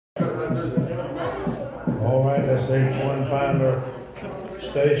All right, let's each one find our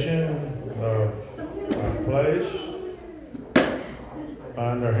station, our place,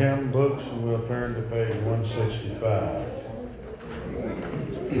 find our hymn books, and we'll turn to page 165.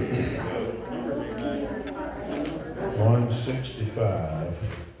 165.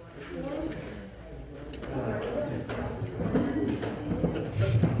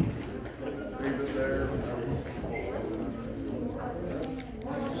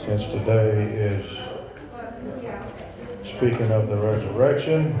 Since today is speaking of the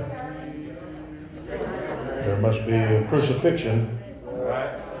resurrection, there must be a crucifixion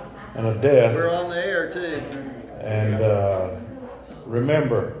and a death. We're on the air too. And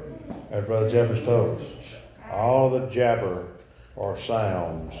remember, as Brother Jeff has told us, all the jabber or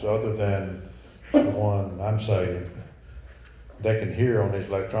sounds other than the one I'm saying, they can hear on these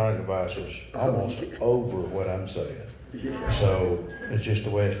electronic devices almost over what I'm saying. Yeah. So it's just the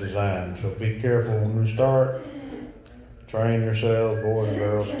way it's designed. So be careful when you start. Train yourselves, boys and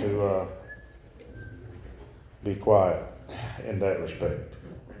girls, to be quiet in that respect.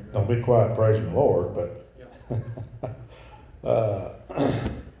 Don't be quiet praising the Lord, but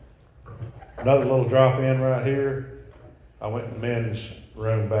another little drop in right here. I went in the men's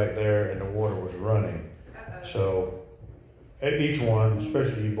room back there and the water was running. So each one,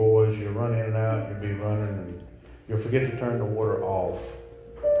 especially you boys, you'll run in and out, you'll be running and you'll forget to turn the water off.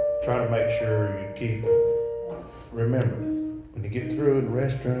 Try to make sure you keep, remember, when you get through in the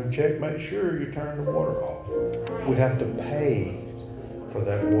restroom, make sure you turn the water off. We have to pay for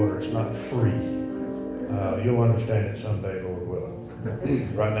that water. It's not free. You'll understand it someday, Lord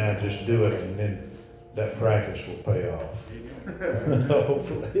willing. Right now, just do it, and then that practice will pay off.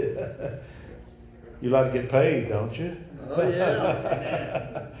 Hopefully. You like to get paid, don't you? Oh,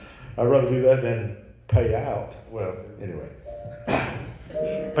 yeah. I'd rather do that than pay out. Well, anyway.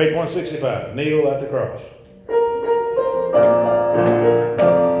 Page 165, kneel at the cross.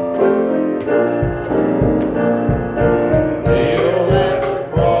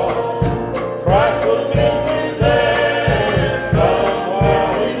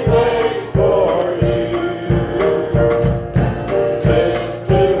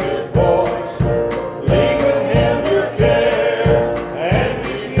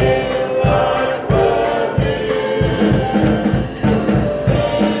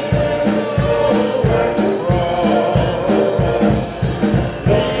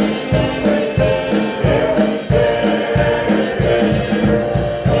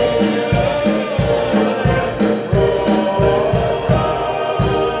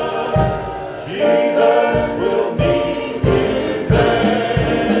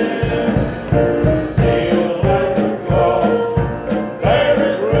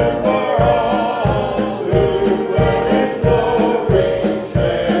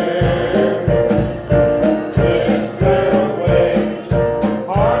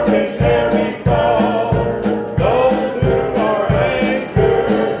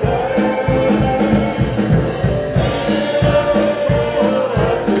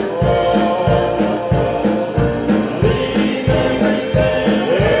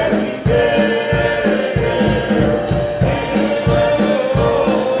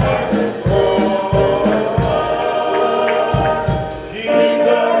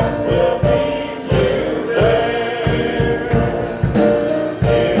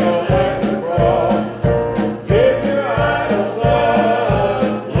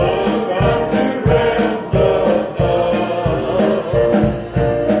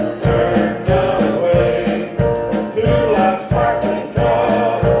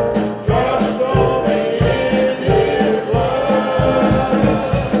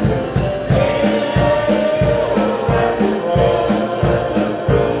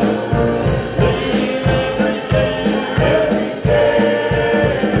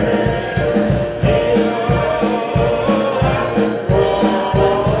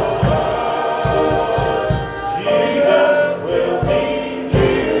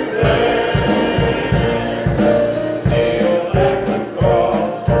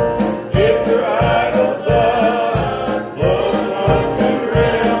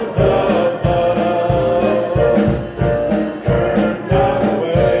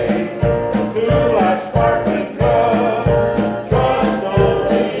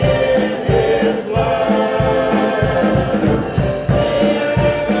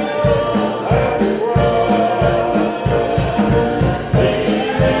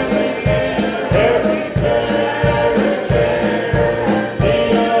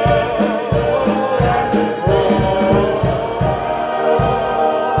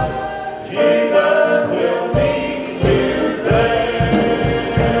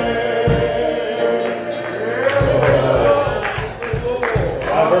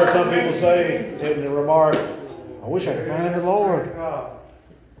 wish I could find the Lord.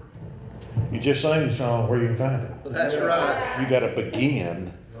 You just sang the song where you can find it. That's right. You got to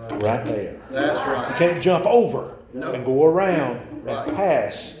begin right there. That's You right. can't jump over Nope. and go around Right. and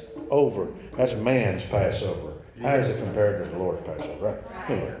pass over. That's man's Passover. How is it compared to the Lord's Passover? Right?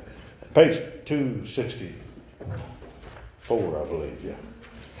 Anyway, page 264, I believe. Yeah.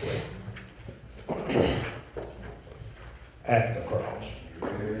 At the cross.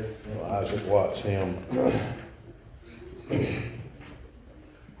 Well, Isaac Watts hymn.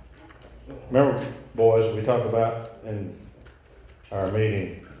 Remember, boys, we talked about in our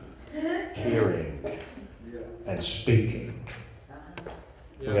meeting hearing and speaking.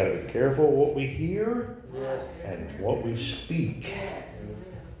 We got to be careful what we hear and what we speak.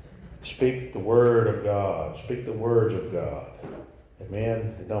 Speak the word of God. Speak the words of God.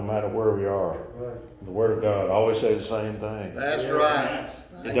 Amen. It don't matter where we are. The word of God always says the same thing. That's right.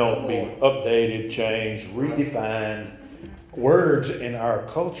 It don't be updated, changed, redefined. Words in our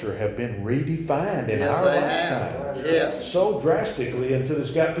culture have been redefined in Yes, our they lifetime. have. Yes. So drastically until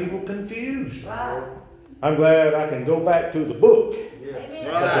it's got people confused. I'm glad I can go back to the book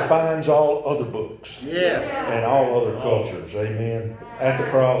that Right. defines all other books Yes. and all other cultures. Amen. At the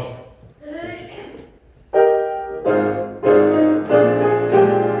cross.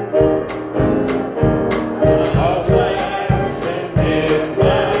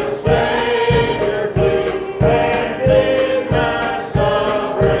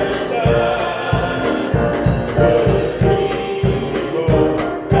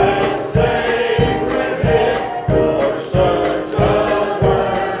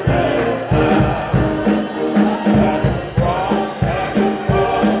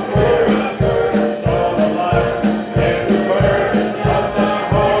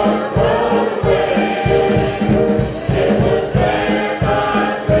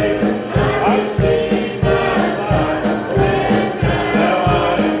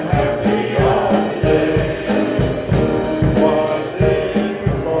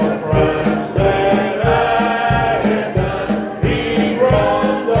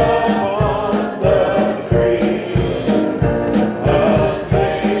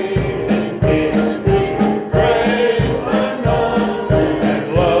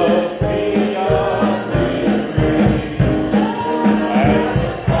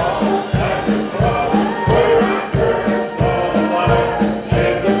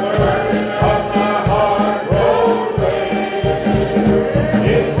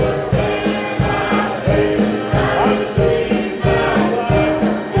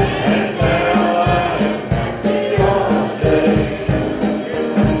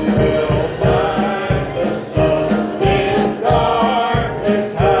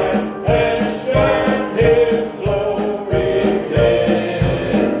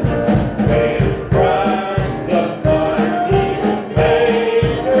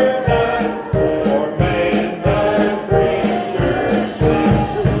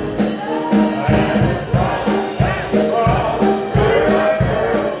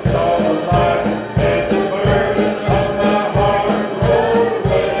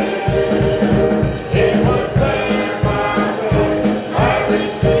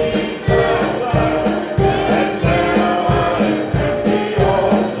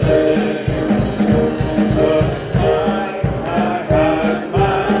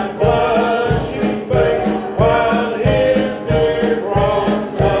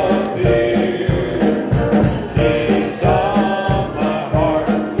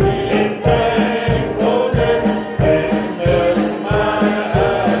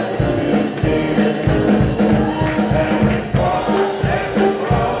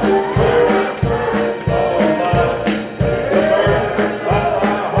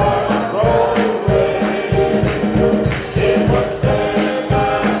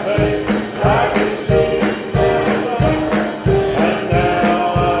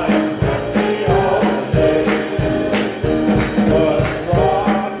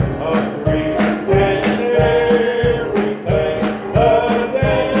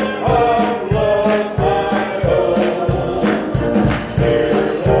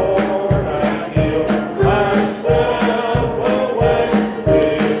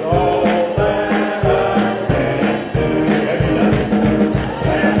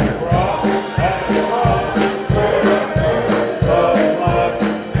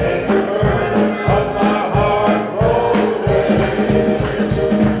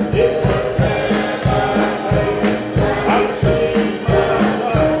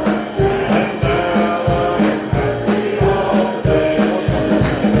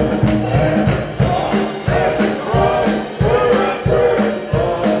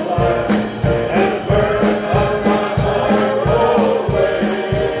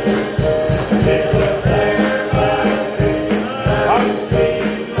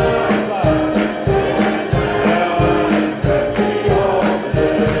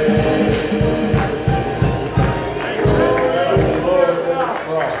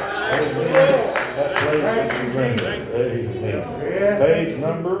 page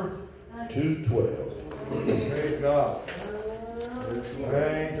number 212. Praise God.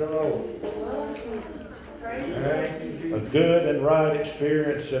 Thank the Lord. Thank you, A Jesus. good and right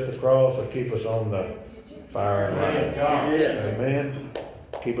experience at the cross will keep us on the firing line. Yes. Amen.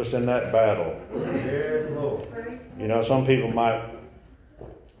 Keep us in that battle. Yes, Lord. You know, some people might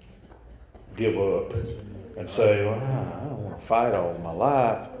give up and say, well, I don't want to fight all my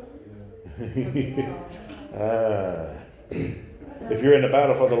life. If you're in the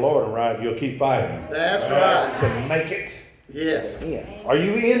battle for the Lord, right, you'll keep fighting. That's right. To make it Yes. in. Are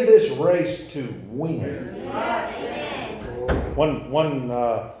you in this race to win? One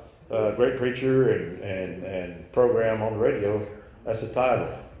great preacher and program on the radio, that's the title.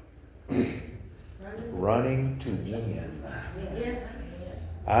 Running to win.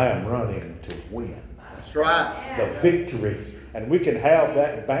 I am running to win. That's right. The victory. And we can have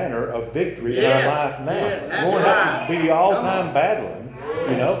that banner of victory in Yes. our life now. Yes. We That's won't have right. to be all Come time on. battling.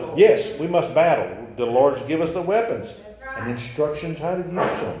 You know, yes, we must battle. The Lord's give us the weapons and instructions how to use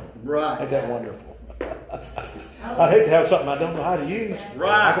them. Right. Ain't that wonderful? I'd hate to have something I don't know how to use.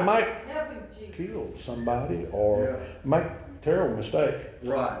 Right. I might kill somebody or make a terrible mistake.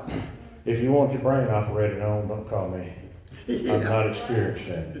 Right. If you want your brain operated on, don't call me. I'm not experienced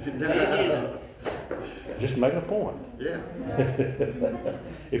in it. Just make a point. Yeah.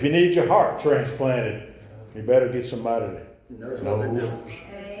 If you need your heart transplanted, you better get somebody that Knows what they're knows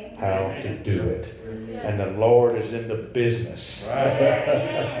doing. how to do it. And the Lord is in the business.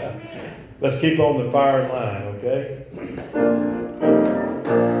 Let's keep on the firing line, okay?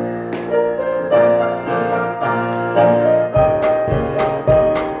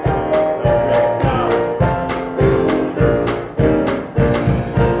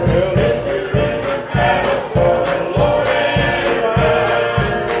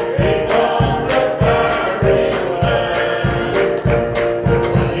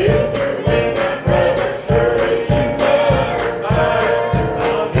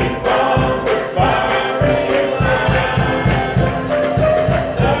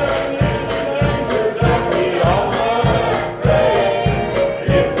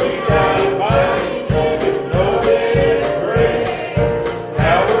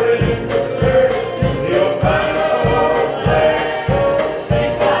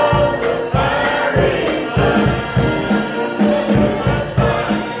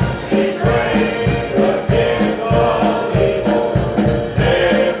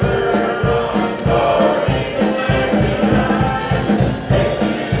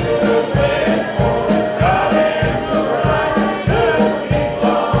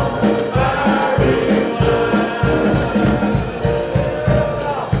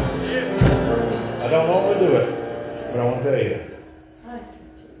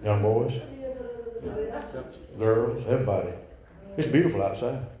 Girls, everybody. It's beautiful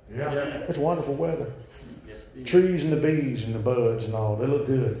outside. Yeah. It's wonderful weather. Trees and the bees and the buds and all, they look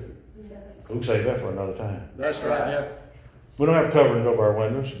good. We can save that for another time. That's right. We don't have coverings over our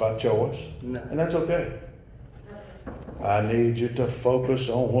windows by choice, No. and that's okay. I need you to focus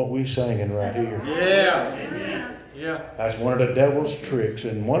on what we're singing right here. Yeah. Yeah. That's one of the devil's tricks,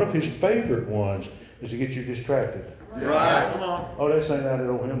 and one of his favorite ones is to get you distracted. Right. Come on. Oh, they sing out of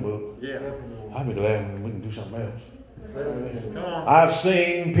the old hymn book. Yeah. I'll be glad when we can do something else. Come on. I've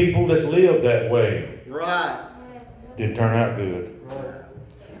seen people that lived that way. Right. Didn't turn out good.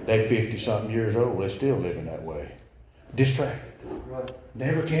 They 50-something years old. They're still living that way. Distracted.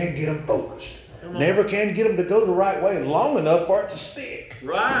 Never can get them focused. Never can get them to go the right way long enough for it to stick.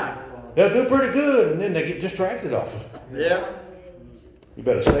 Right. They'll do pretty good, and then they get distracted off of it. Yeah. You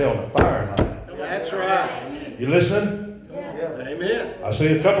better stay on the firing line. That's right. You listening? Amen. I see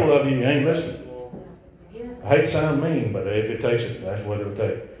a couple of you ain't listening. I hate to sound mean, but if it takes it, that's what it'll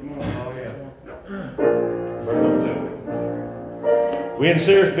take. Oh, yeah. We in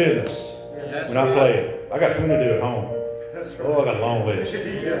serious business. That's We're not right. playing. I got plenty to do at home. That's Oh, I got a long list.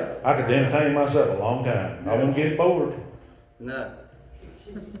 I could entertain myself a long time. I won't get bored. No.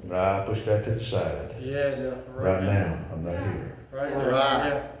 But I push that to the side. Yes. Right now, I'm not here. Right.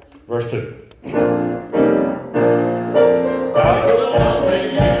 Right. Verse 2. God will only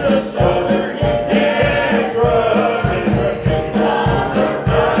use us so that He can trust.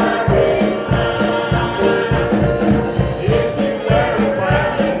 If you wear a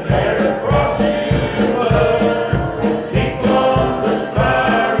crown and bear a cross, you must keep on the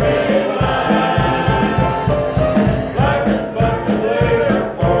firing line. Like a buccaneer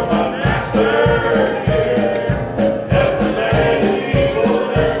for my master here, help the many people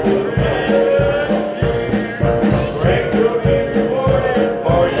that surrender.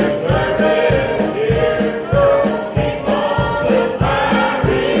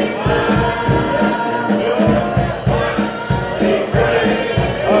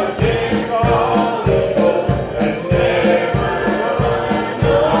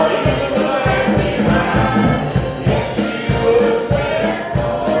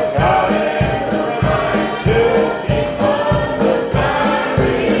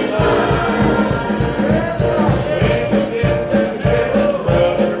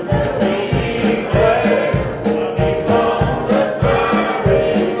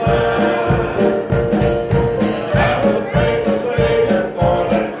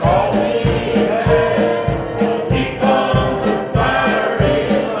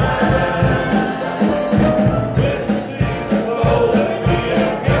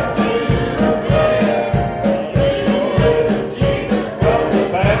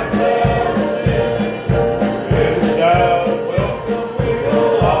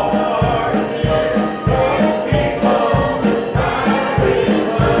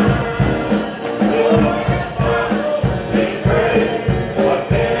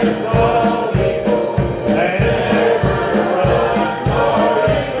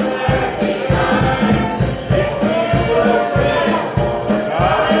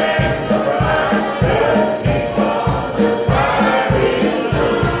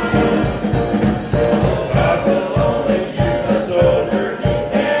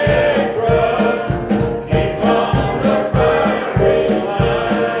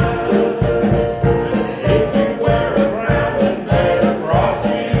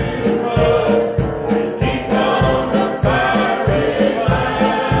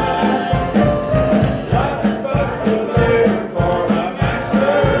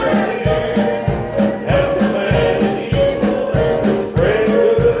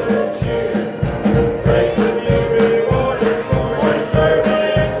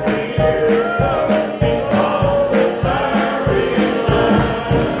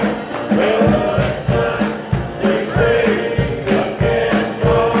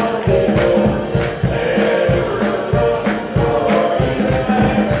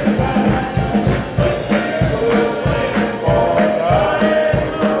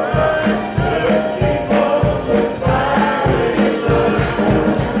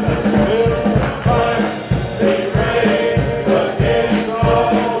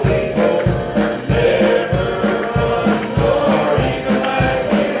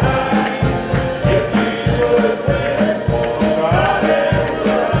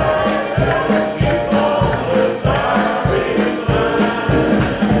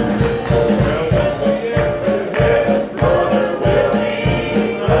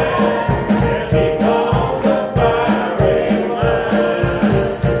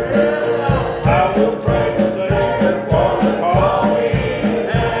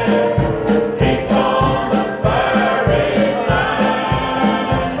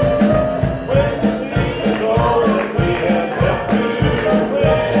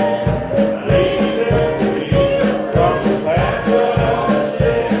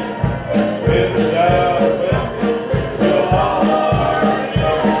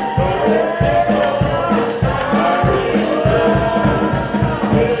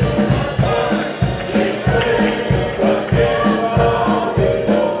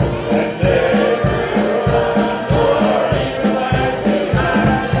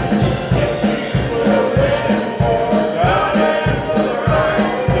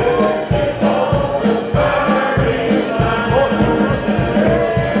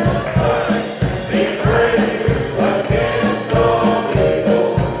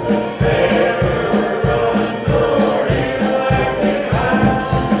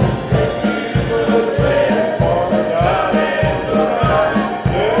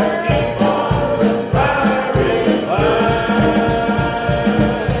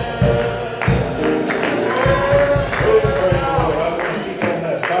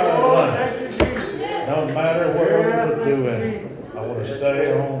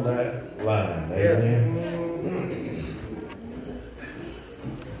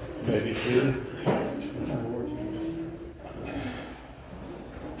 Maybe seated.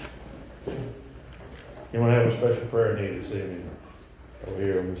 Anyone have a special prayer need this evening? Over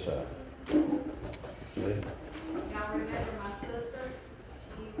here on this side. See? Y'all remember my sister?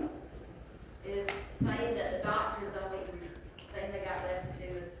 She is saying that the doctor's only thing they got left to do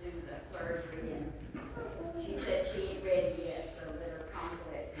is do the surgery, and she said she ain't ready yet, so that her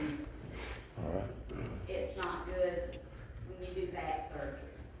conflict, All right. it's not good when you do back surgery.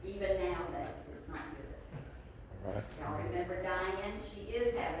 Even nowadays, it's not good. All right. Y'all remember Diane? She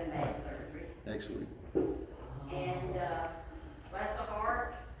is having back surgery. Next week. And, bless her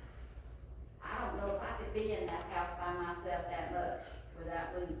heart, I don't know if I could be in that house by myself that much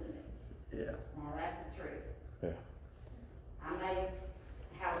without losing it. Yeah. Now, that's the truth. Yeah. I may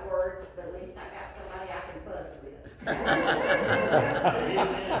have words, but at least I got somebody I can fuss with.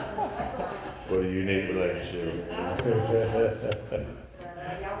 What a unique relationship. How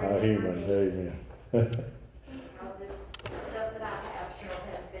human, amen. Because this stuff that I have sure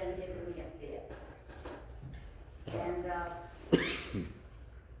has been giving me a fit. And,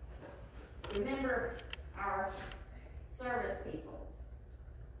 remember our service people.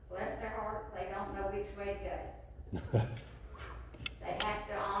 Bless their hearts, they don't know which way to go. They have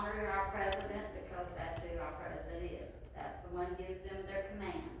to honor our president because that's who our president is. That's the one who gives them their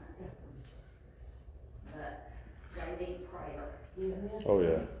commandments. But they need prayer. Oh,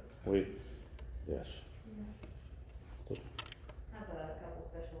 yeah. Yes. I have a couple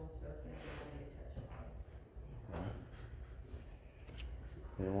special ones for things I need to touch upon. All right.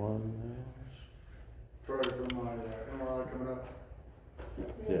 Anyone else? Pray for my MRI coming up.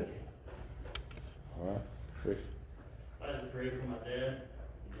 Yes. All right. Rick. I just pray for my dad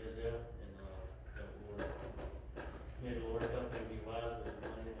and his health, and that Lord, may the Lord help him be wise with the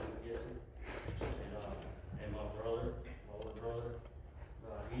money that he gets it. And my brother, my older brother,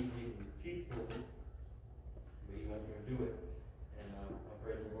 he's needing cheap food, but he won't gonna do it. And I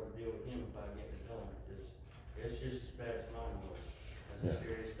pray the Lord deal with him if I get it done, because it's just as bad as mine was. That's a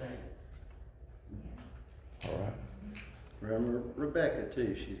serious thing. All right. Remember Rebecca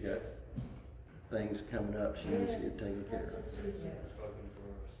too, she's got things coming up she needs to get taken care of.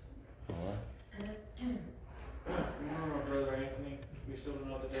 All right. Remember my brother Anthony, we still don't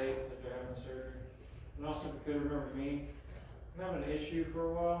know the date that they're having surgery. And also, if you could remember me, I'm having an issue for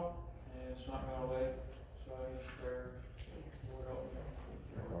a while, and it's not gone away, so I need prayer. Lord help me.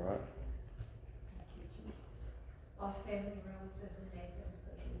 All right. Lost family relatives and neighbors,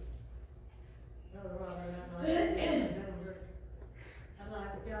 such as Brother Robert, I'd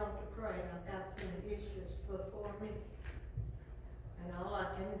like y'all to pray. I've got some issues before me. And all I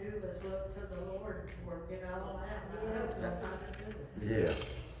can do is look to the Lord to work it all out. I don't know how to do it. Yeah.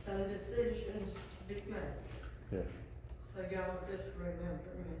 Some decisions to be made. Yes. So y'all just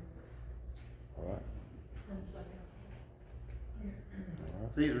remember me. All right. All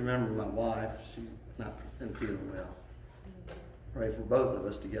right. Please remember my wife, she's not been feeling well. Pray for both of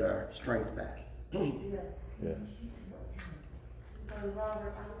us to get our strength back. Yes. Yes.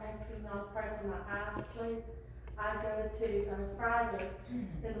 Robert, I'm asking y'all to pray for my eyes, please. I go to, on Friday,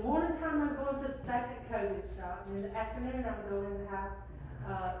 in the morning time, I'm going to the second COVID shot, and in the afternoon, I'm going to have,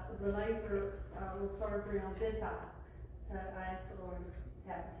 the laser, little surgery on this eye. So I ask the Lord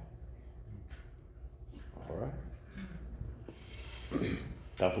to help me. All right.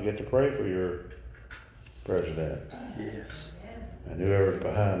 Don't forget to pray for your president Yes. and whoever's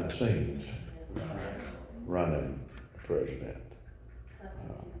behind the scenes running the president.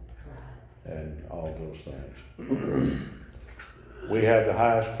 And all those things. We have the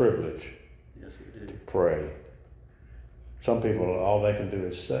highest privilege Yes, we do. to pray. Some people, all they can do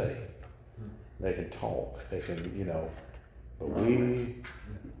is say. They can talk. They can, but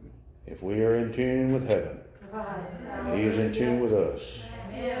if we are in tune with heaven, and He is in tune with us,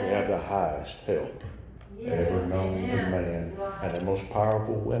 we have the highest help ever known to man, and the most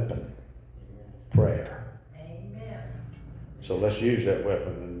powerful weapon, prayer. So let's use that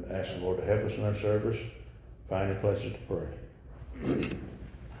weapon and ask the Lord to help us in our service. Find your places to pray.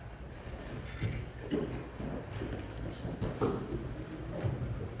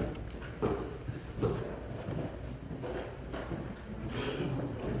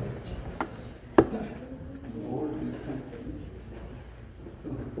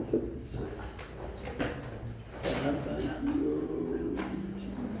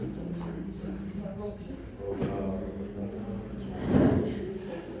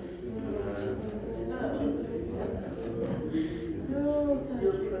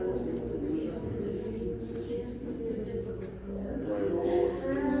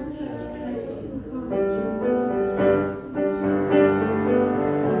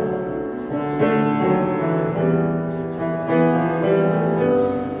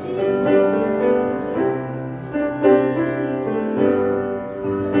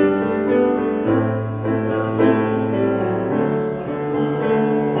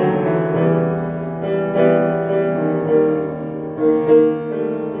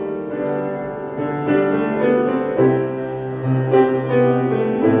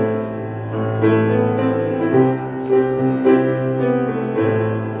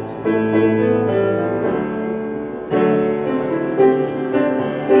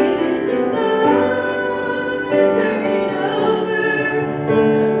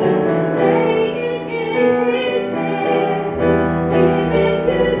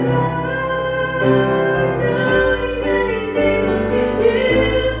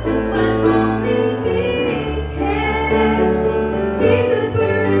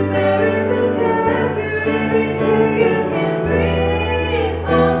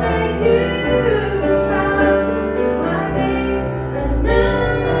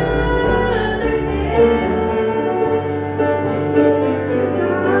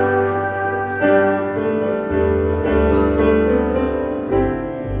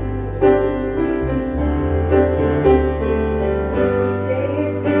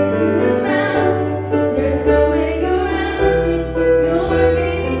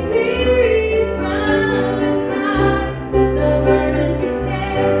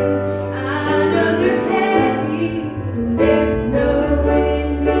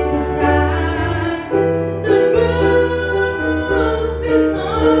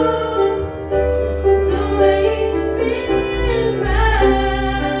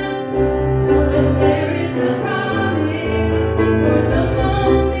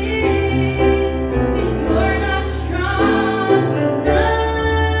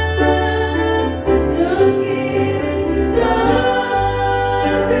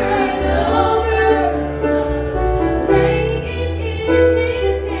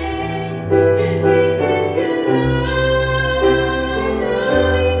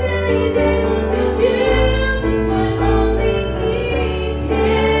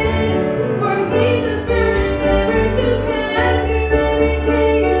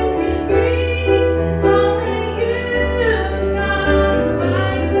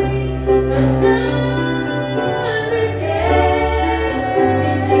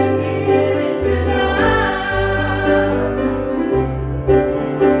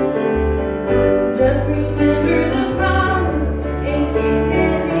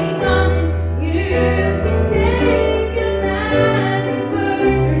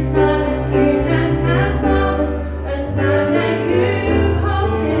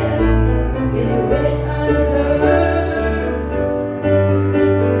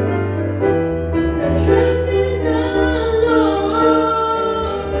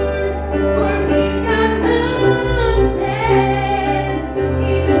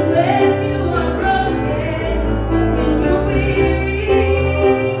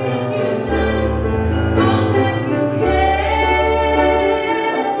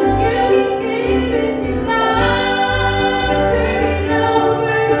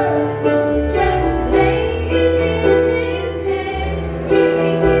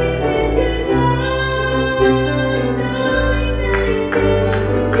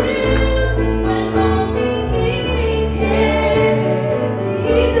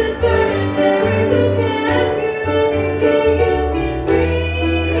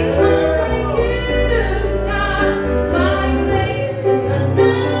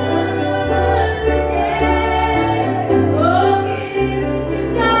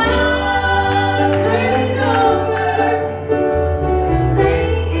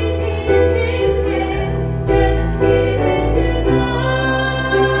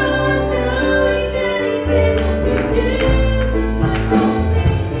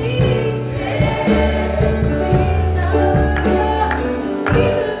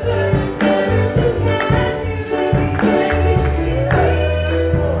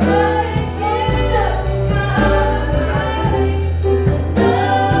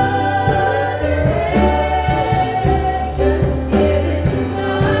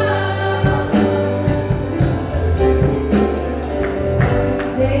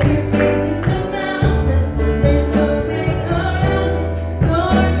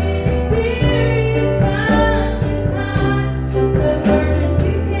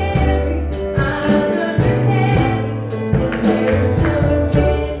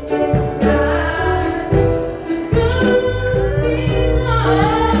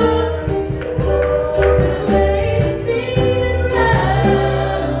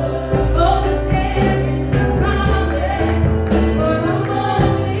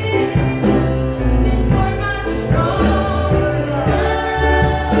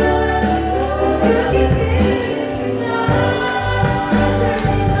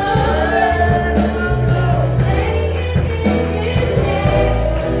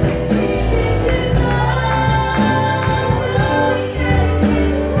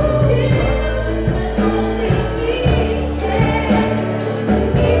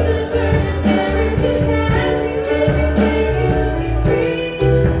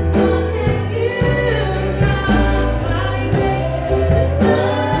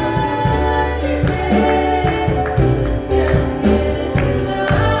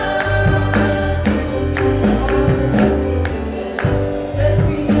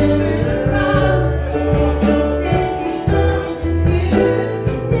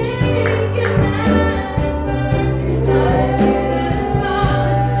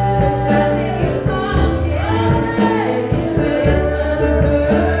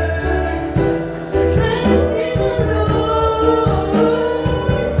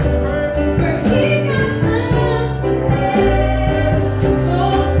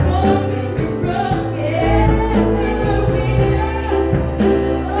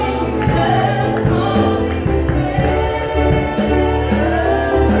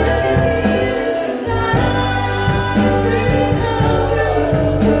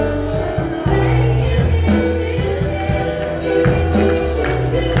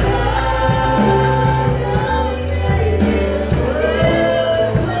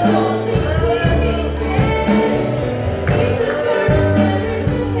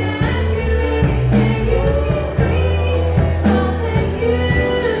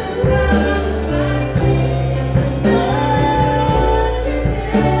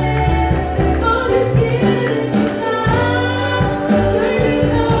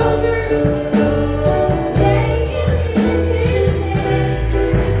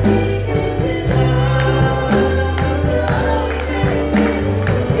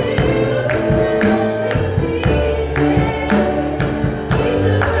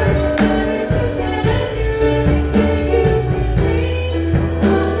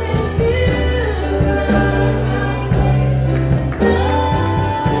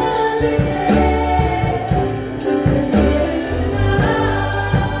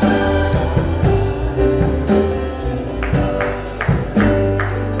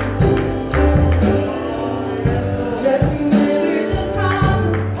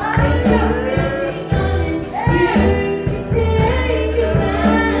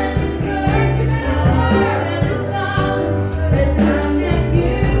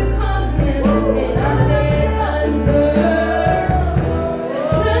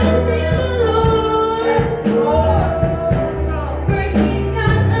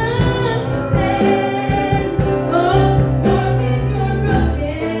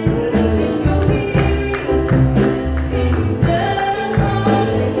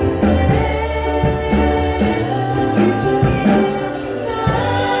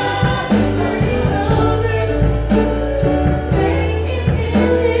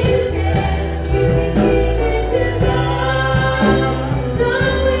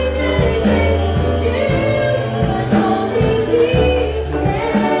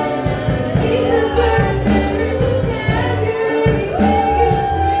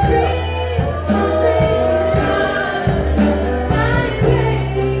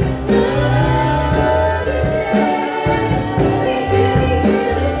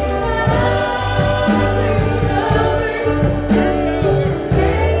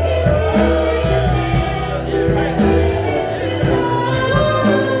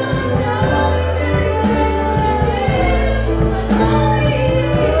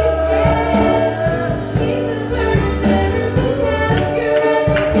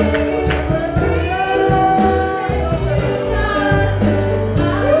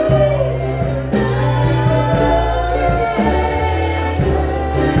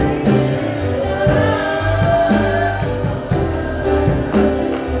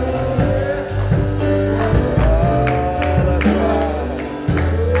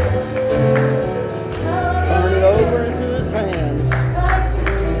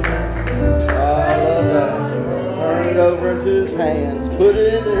 hands. Put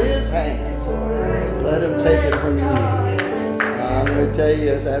it into His hands. Let Him take it from you. I'm going to tell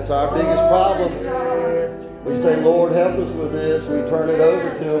you, that's our biggest problem. We say, Lord, help us with this. We turn it over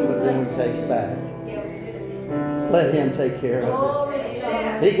to Him, but then we take it back. Let Him take care of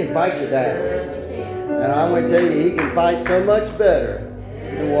it. He can fight your battles. And I'm going to tell you, He can fight so much better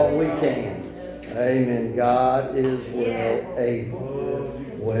than what we can. Amen. God is well able.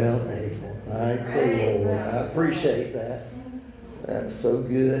 Well able. Thank the Lord. I appreciate that. That's so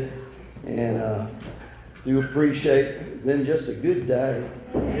good. And do appreciate it's been just a good day.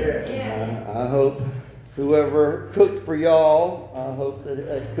 I hope whoever cooked for y'all, I hope that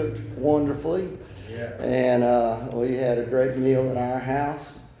it cooked wonderfully. And we had a great meal at our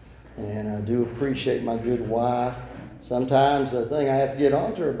house. And I do appreciate my good wife. Sometimes the thing I have to get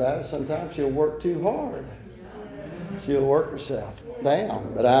on to her about is sometimes she'll work too hard. She'll work herself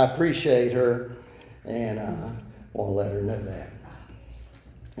down. But I appreciate her and want to let her know that.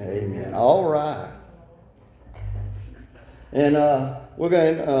 Amen. All right. And we're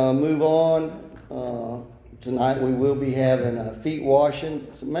going to move on. Tonight we will be having feet washing.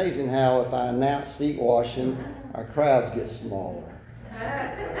 It's amazing how if I announce feet washing, our crowds get smaller.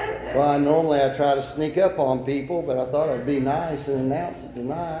 Well, normally I try to sneak up on people, but I thought it'd be nice and announce it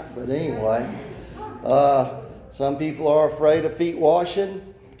tonight. But anyway, some people are afraid of feet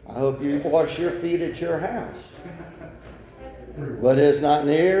washing. I hope you wash your feet at your house. But it's not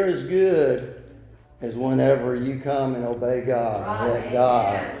near as good as whenever you come and obey God. Let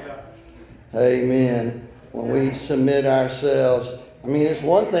God. Amen. When we submit ourselves. I mean, it's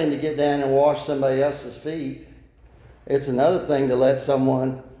one thing to get down and wash somebody else's feet. It's another thing to let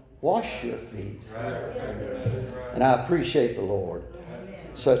someone wash your feet. And I appreciate the Lord.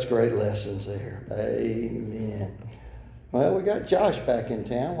 Such great lessons there. Amen. Well, we got Josh back in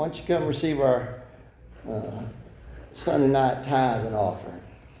town. Why don't you come receive our Sunday night tithe and offering?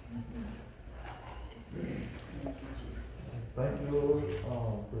 Thank you, Lord,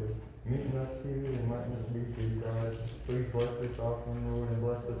 for meeting us here and letting us be for you guys. Please bless this offering, Lord, and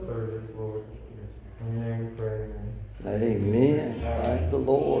bless the service, Lord. In your name we pray, amen. Amen. Thank the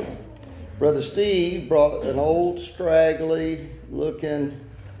Lord. Brother Steve brought an old, straggly looking,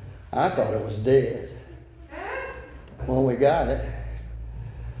 I thought it was dead when we got it,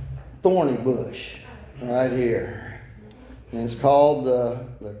 thorny bush right here. And it's called the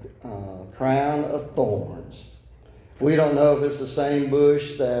crown of thorns. We don't know if it's the same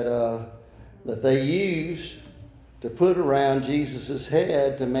bush that they used to put around Jesus'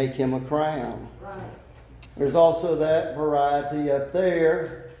 head to make him a crown. There's also that variety up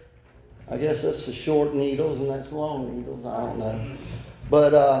there. I guess that's the short needles and that's long needles. I don't know.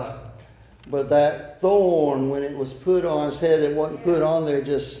 But that thorn, when it was put on his head, it wasn't put on there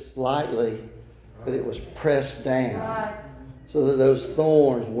just lightly, but it was pressed down so that those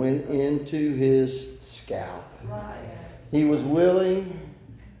thorns went into his scalp. He was willing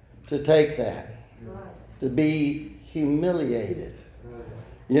to take that, to be humiliated.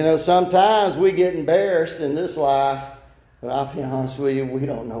 You know, sometimes we get embarrassed in this life, but I'll be honest with you, we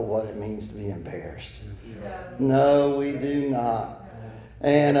don't know what it means to be embarrassed. No, we do not.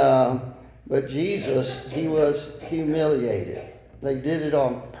 And but Jesus, he was humiliated. They did it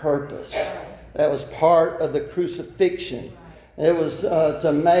on purpose. That was part of the crucifixion. It was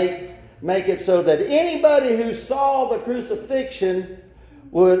to make it so that anybody who saw the crucifixion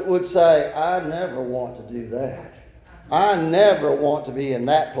would say, I never want to do that. I never want to be in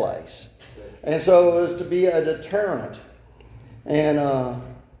that place. And so it was to be a deterrent. And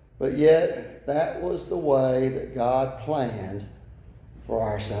but yet that was the way that God planned for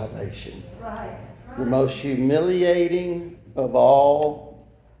our salvation. The most humiliating of all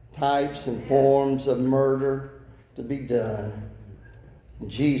types and forms of murder to be done. And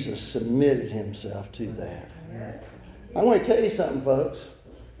Jesus submitted himself to that. I want to tell you something, folks.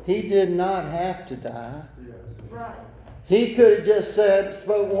 He did not have to die. He could have just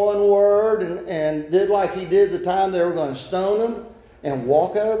spoke one word and did like he did the time they were going to stone him and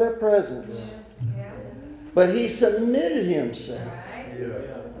walk out of their presence. But he submitted himself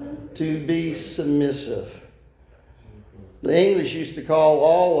to be submissive. The English used to call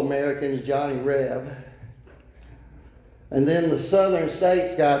all Americans Johnny Reb. And then the southern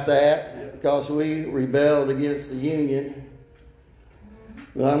states got that because we rebelled against the Union.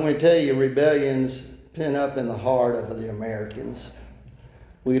 But I'm going to tell you, rebellion's pinned up in the heart of the Americans.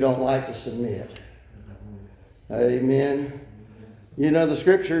 We don't like to submit. Amen. You know, the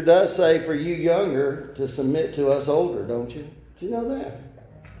scripture does say for you younger to submit to us older, don't you? Do you know that?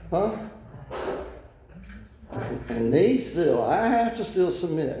 Huh? And I have to still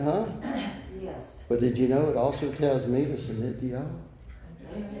submit, huh? Yes. But did you know it also tells me to submit to y'all?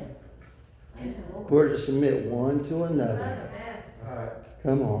 We're to submit one to another. Alright.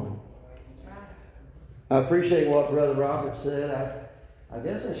 Come on. I appreciate what Brother Robert said. I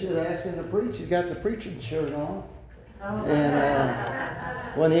guess I should ask him to preach. He's got the preaching shirt on.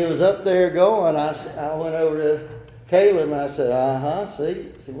 And when he was up there going, I went over to Caleb and I said,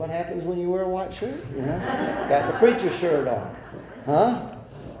 see what happens when you wear a white shirt? You know, got the preacher shirt on. Huh?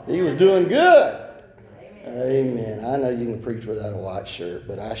 He was doing good. Amen. I know you can preach without a white shirt,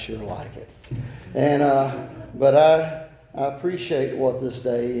 but I sure like it. And but I appreciate what this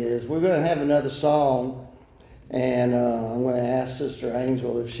day is. We're going to have another song, and I'm going to ask Sister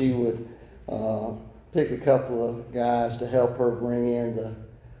Angel if she would pick a couple of guys to help her bring in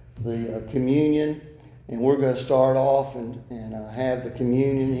the communion. And we're going to start off and have the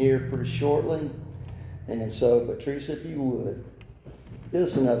communion here pretty shortly. And so, but Teresa, if you would, give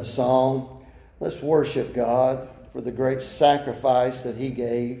us another song. Let's worship God for the great sacrifice that He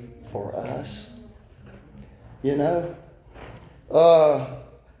gave for us. You know,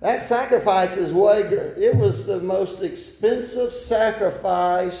 that sacrifice is it was the most expensive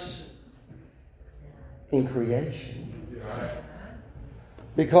sacrifice in creation.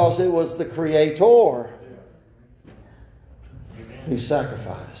 Because it was the Creator who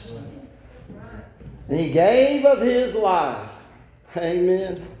sacrificed. And He gave of His life.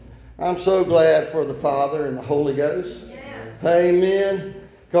 Amen. I'm so glad for the Father and the Holy Ghost. Amen.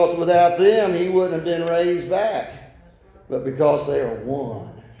 Because without them, He wouldn't have been raised back. But because they are one.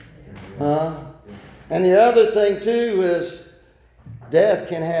 And the other thing too is death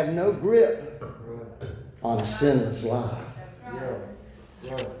can have no grip on a sinless life.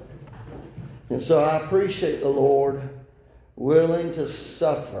 And so I appreciate the Lord willing to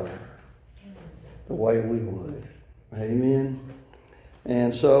suffer the way we would. Amen.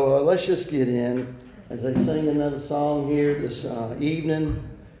 And so let's just get in as they sing another song here this evening.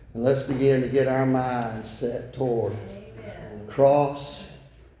 And let's begin to get our minds set toward the cross,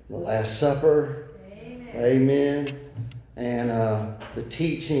 the Last Supper. Amen. And the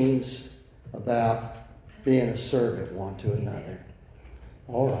teachings about being a servant one to another.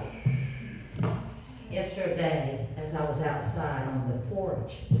 All right. Yesterday, as I was outside on the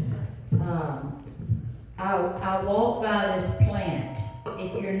porch, I walked by this plant.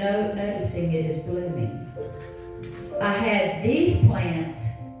 If you're noticing, it is blooming. I had these plants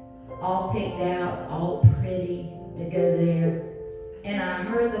all picked out, all pretty to go there. And I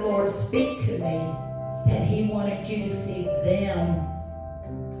heard the Lord speak to me that He wanted you to see them.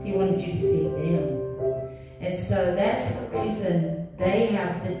 He wanted you to see them. And so that's the reason they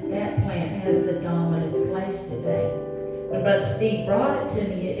have that plant has the dominant place today. When Brother Steve brought it to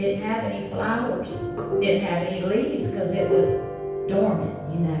me, it didn't have any flowers, didn't have any leaves because it was dormant,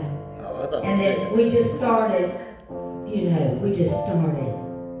 you know. And then we just started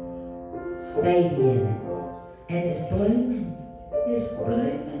babying it. And it's blooming. It's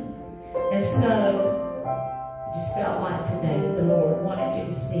blooming. And so I just felt like today the Lord wanted you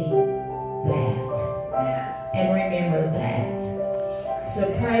to see that. And remember that. So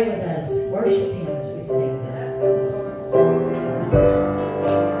pray with us. Worship Him as we sing this.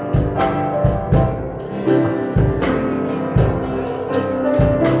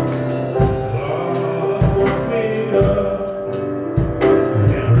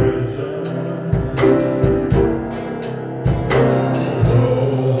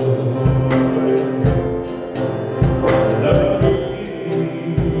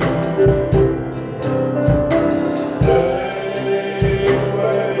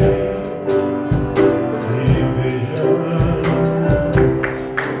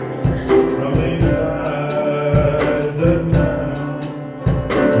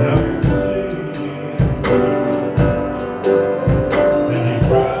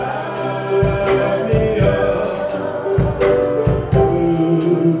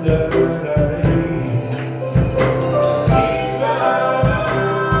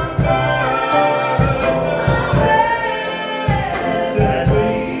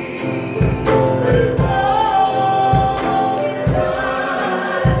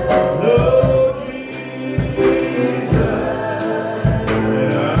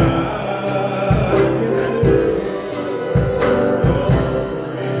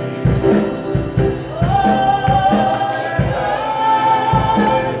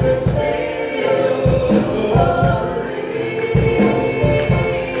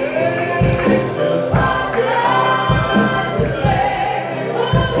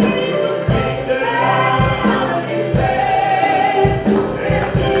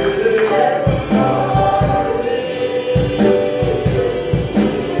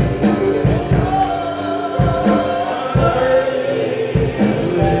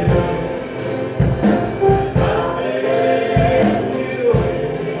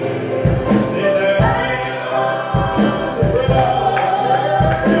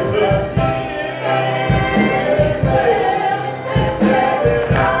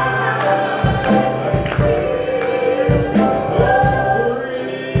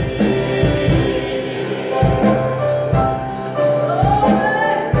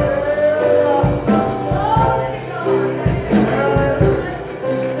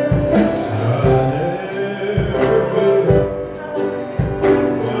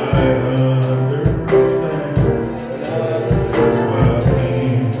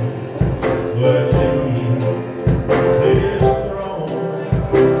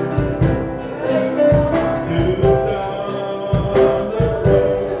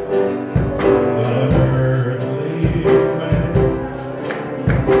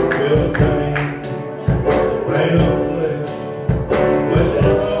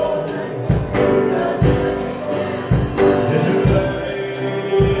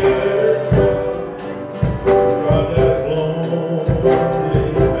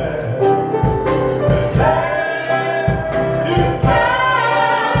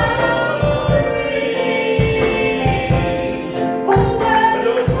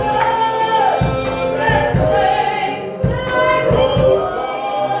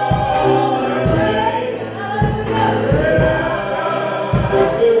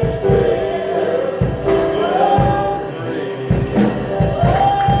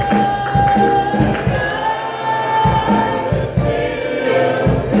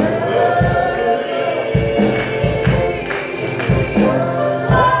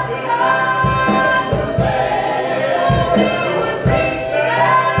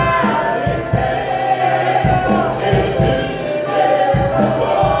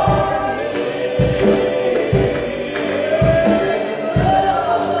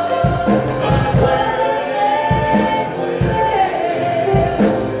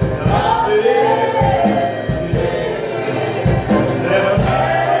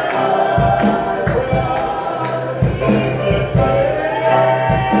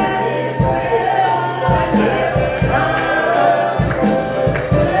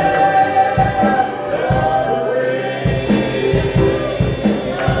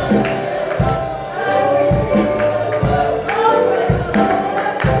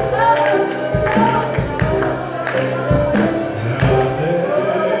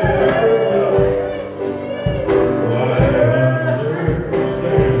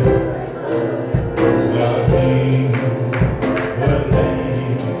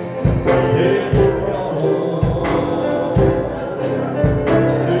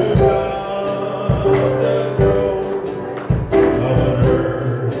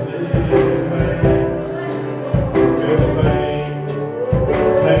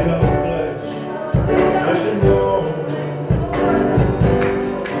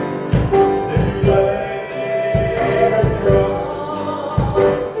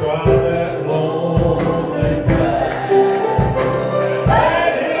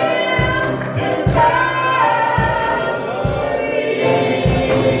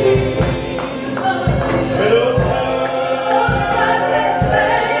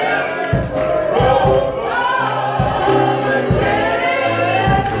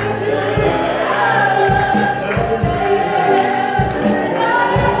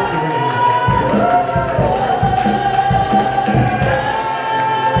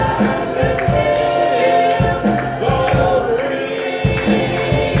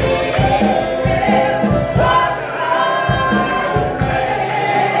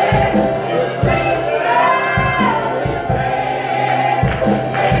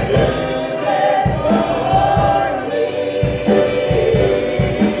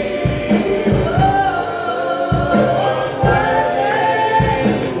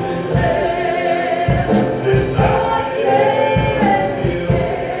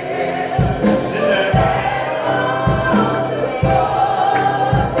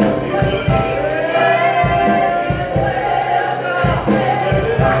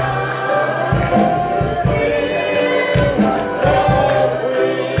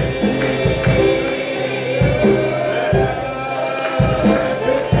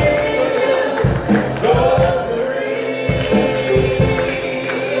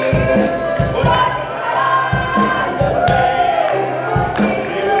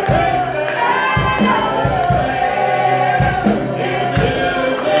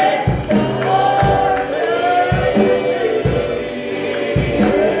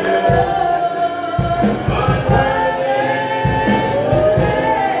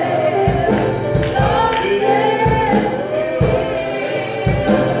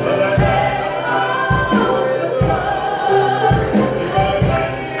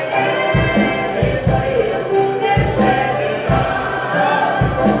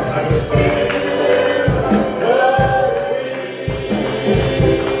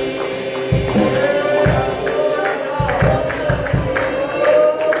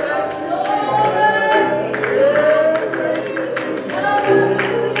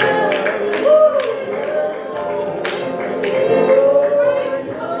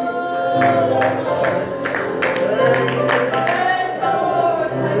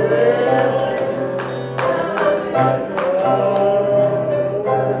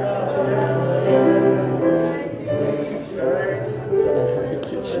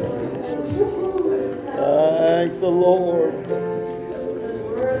 Lord.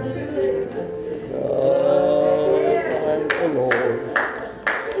 Thank the Lord.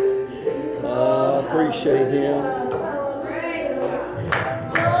 I appreciate Him.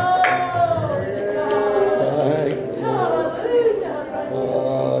 Thank you.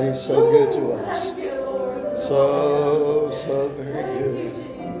 Oh, He's so good to us. So very good.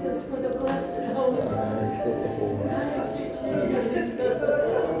 Jesus, for the blessed hope. Thank the Lord.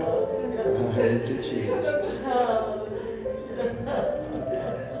 Thank you, Jesus.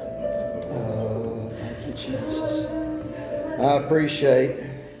 Oh, thank you, Jesus. I appreciate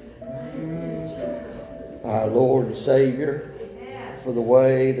our Lord and Savior for the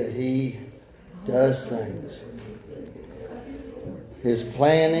way that He does things. His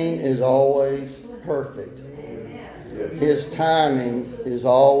planning is always perfect. His timing is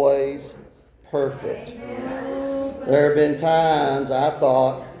always perfect. There have been times I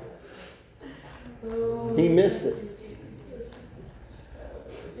thought He missed it.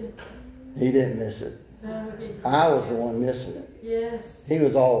 He didn't miss it. I was the one missing it. Yes. He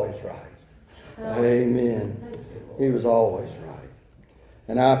was always right. Amen. He was always right.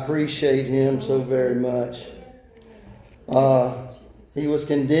 And I appreciate Him so very much. He was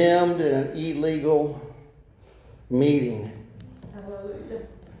condemned in an illegal meeting. Hallelujah.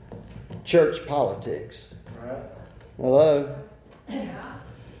 Church politics. Hello? Thank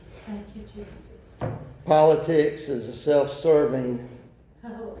you, Jesus. Politics is a self-serving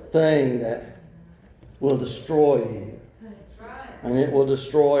thing that will destroy you. And it will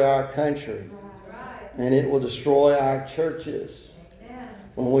destroy our country. And it will destroy our churches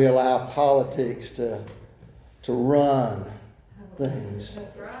when we allow politics to run things.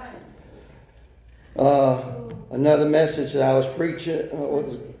 Another message that I was preaching,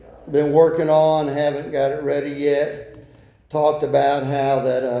 been working on, haven't got it ready yet, talked about how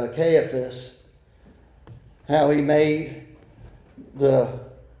that Caiaphas, how he made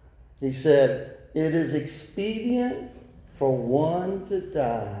he said, it is expedient for one to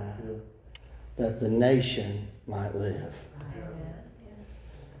die that the nation might live.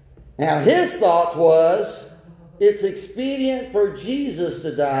 Now his thoughts was, it's expedient for Jesus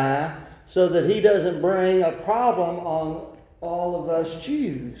to die so that He doesn't bring a problem on all of us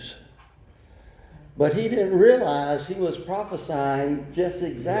Jews. But he didn't realize he was prophesying just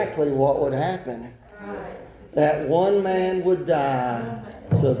exactly what would happen. That one man would die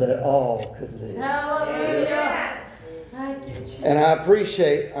so that all could live. Hallelujah. Thank you, Jesus. And I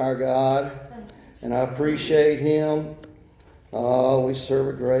appreciate our God. And I appreciate Him. Oh, we serve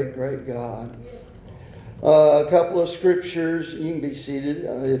a great, great God. A couple of scriptures. You can be seated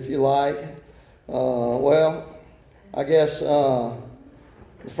if you like. I guess the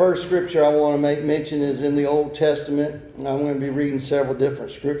first scripture I want to make mention is in the Old Testament. And I'm going to be reading several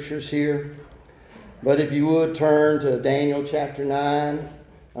different scriptures here. But if you would turn to Daniel chapter 9,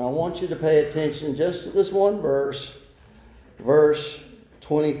 I want you to pay attention just to this one verse, verse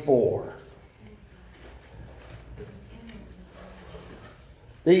 24.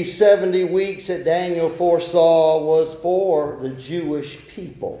 These 70 weeks that Daniel foresaw was for the Jewish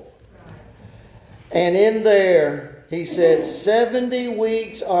people. And in there, he said, 70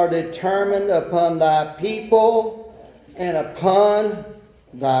 weeks are determined upon thy people and upon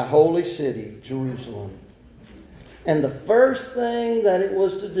thy holy city, Jerusalem. And the first thing that it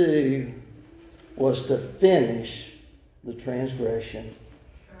was to do was to finish the transgression.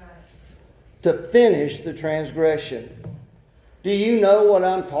 To finish the transgression. Do you know what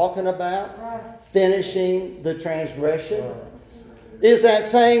I'm talking about? Finishing the transgression. Is that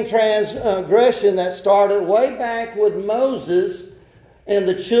same transgression that started way back with Moses and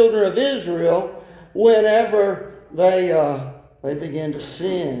the children of Israel whenever they began to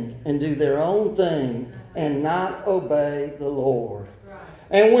sin and do their own thing and not obey the Lord.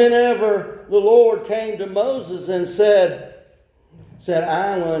 And whenever the Lord came to Moses and said,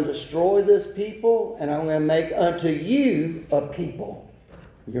 I'm going to destroy this people and I'm going to make unto you a people.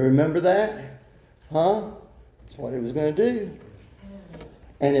 You remember that? Huh? That's what He was going to do.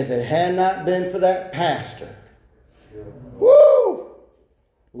 And if it had not been for that pastor,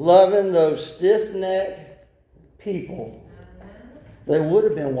 loving those stiff-necked people, they would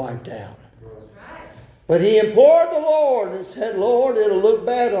have been wiped out. But he implored the Lord and said, Lord, it'll look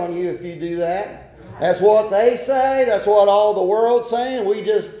bad on you if you do that. That's what they say. That's what all the world's saying.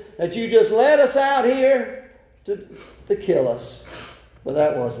 That you just let us out here to kill us. But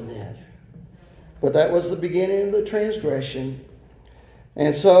that wasn't it. But that was the beginning of the transgression.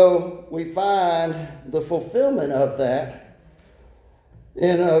 And so we find the fulfillment of that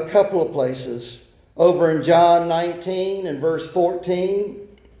in a couple of places. Over in John 19 and verse 14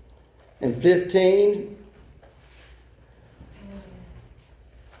 and 15.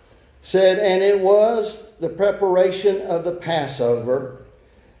 said, and it was the preparation of the Passover,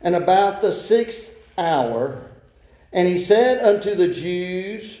 and about the 6th hour. And he said unto the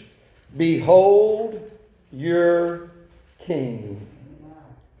Jews, Behold your king.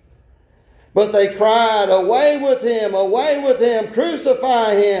 But they cried, Away with him,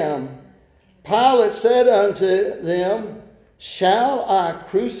 crucify him. Pilate said unto them, Shall I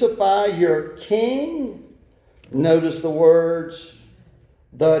crucify your king? Notice the words,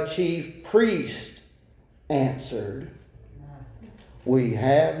 the chief priest answered, We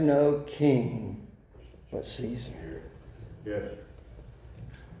have no king but Caesar. Yes.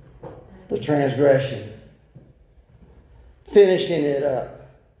 The transgression. Finishing it up.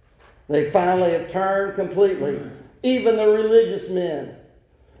 They finally have turned completely. Even the religious men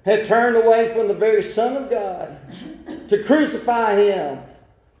had turned away from the very Son of God to crucify him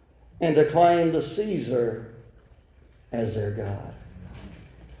and to claim the Caesar as their God.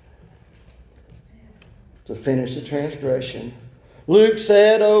 To finish the transgression. Luke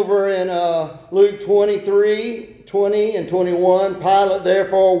said over in Luke 23, 20 and 21, Pilate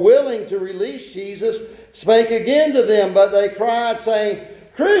therefore, willing to release Jesus, spake again to them, but they cried, saying,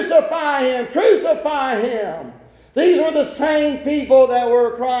 Crucify him! Crucify him! These were the same people that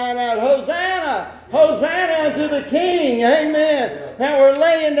were crying out, Hosanna! Hosanna unto the King! Amen! That were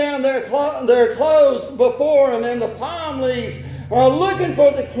laying down their clothes before him in the palm leaves, looking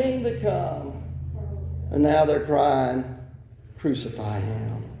for the King to come. And now they're crying, Crucify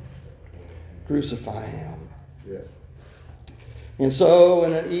him! Crucify him! Yes. And so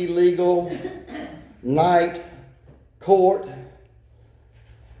in an illegal night court,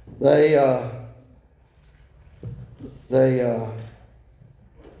 they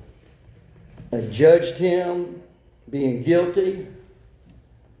judged him being guilty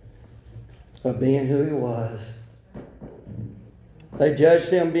of being who he was. They judged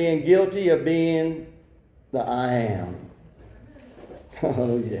him being guilty of being the I am.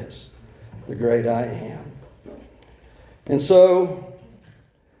 Oh yes, the great I am. And so,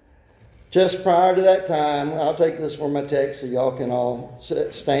 just prior to that time, I'll take this for my text so y'all can all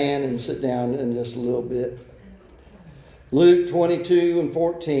stand and sit down in just a little bit. Luke 22 and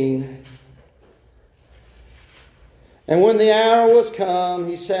 14. And when the hour was come,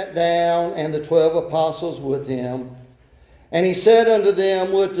 he sat down, and the 12 apostles with him. And he said unto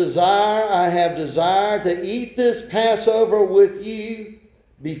them, With desire I have desired to eat this Passover with you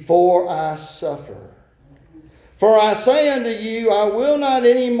before I suffer. For I say unto you, I will not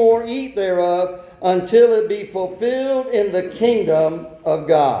any more eat thereof until it be fulfilled in the kingdom of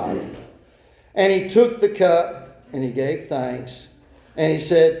God. And he took the cup, and he gave thanks. And he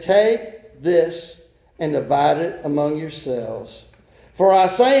said, Take this and divide it among yourselves. For I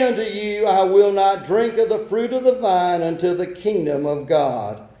say unto you, I will not drink of the fruit of the vine until the kingdom of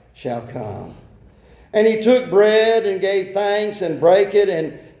God shall come. And he took bread and gave thanks and brake it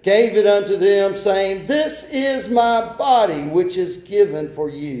and gave it unto them, saying, This is my body, which is given for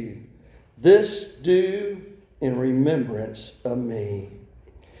you. This do in remembrance of me.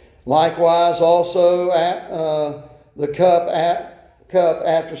 Likewise also the cup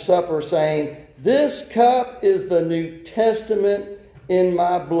after supper, saying, This cup is the New Testament in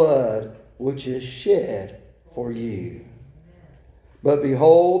my blood, which is shed for you. But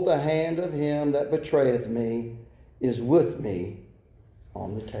behold, the hand of him that betrayeth me is with me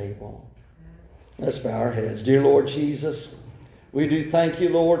on the table. Let's bow our heads. Dear Lord Jesus, we do thank you,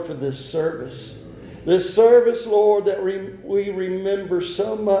 Lord, for this service. This service, Lord, that we remember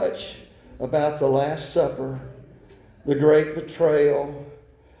so much about the Last Supper, the great betrayal,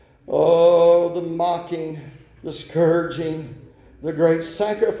 oh, the mocking, the scourging, the great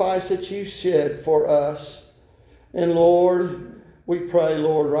sacrifice that you shed for us. And Lord, we pray,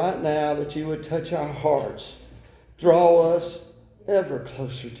 Lord, right now that you would touch our hearts. Draw us ever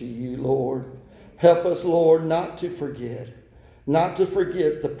closer to you, Lord. Help us, Lord, not to forget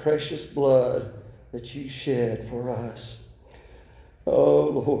the precious blood that you shed for us.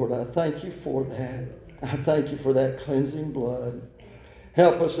 Oh, Lord, I thank you for that. I thank you for that cleansing blood.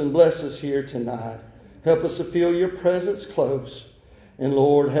 Help us and bless us here tonight. Help us to feel your presence close. And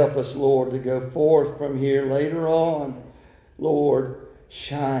Lord, help us, Lord, to go forth from here later on, Lord,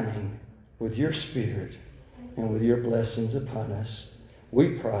 shining with your Spirit and with your blessings upon us.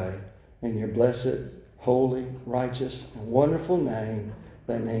 We pray in your blessed, holy, righteous, and wonderful name,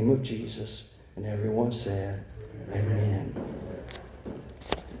 the name of Jesus. And everyone said, Amen.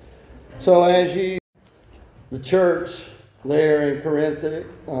 So as the church there in Corinth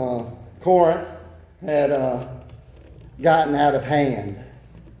had gotten out of hand.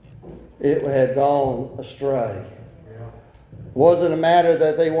 It had gone astray. wasn't a matter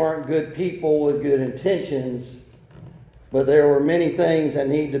that they weren't good people with good intentions, but there were many things that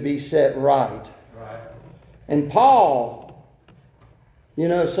need to be set right. And Paul, you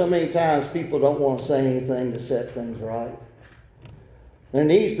know, so many times people don't want to say anything to set things right. There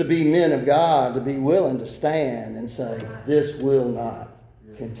needs to be men of God to be willing to stand and say, this will not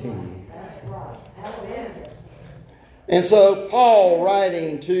continue. That's right. Hallelujah. And so Paul,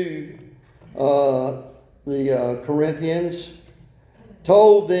 writing to the Corinthians,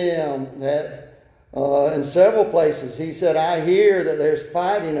 told them that in several places, he said, I hear that there's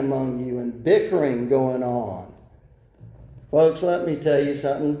fighting among you and bickering going on. Folks, let me tell you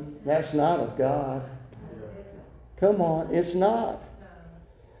something. That's not of God. Come on, it's not.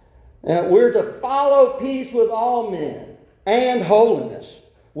 We're to follow peace with all men and holiness,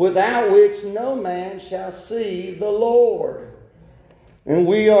 without which no man shall see the Lord. And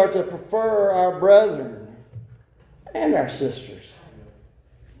we are to prefer our brethren and our sisters,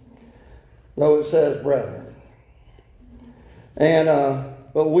 though it says brethren. And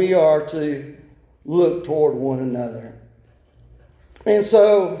but we are to look toward one another. And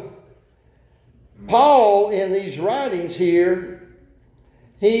so Paul, in these writings here,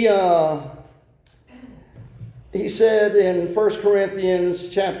 he said in 1 Corinthians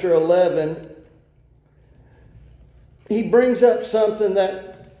chapter 11, he brings up something that,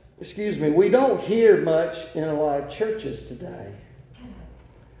 we don't hear much in a lot of churches today.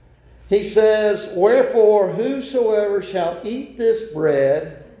 He says, wherefore whosoever shall eat this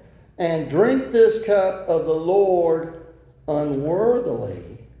bread and drink this cup of the Lord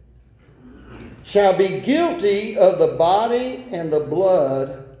unworthily shall be guilty of the body and the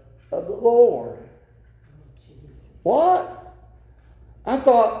blood of the Lord. What? I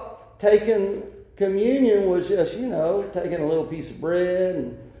thought taking communion was just, taking a little piece of bread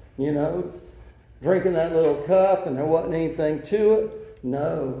and, drinking that little cup and there wasn't anything to it.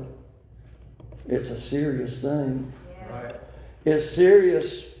 No. It's a serious thing. Right. It's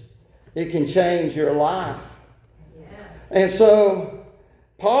serious. It can change your life. Yeah. And so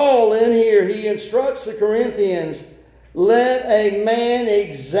Paul in here, he instructs the Corinthians, let a man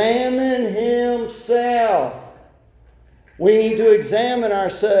examine himself. We need to examine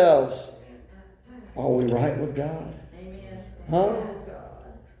ourselves. Are we right with God? Amen. Huh?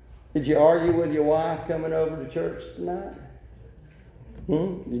 Did you argue with your wife coming over to church tonight?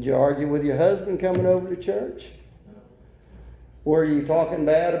 Did you argue with your husband coming over to church? Were you talking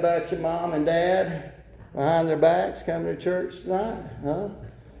bad about your mom and dad behind their backs coming to church tonight? Huh?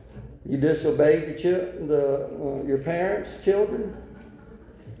 You disobeyed your parents' children?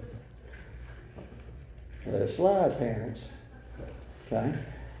 They're slide parents. Okay?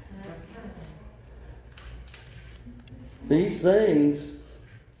 These things,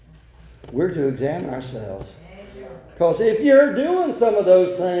 we're to examine ourselves. Because if you're doing some of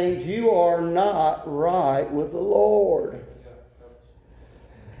those things, you are not right with the Lord.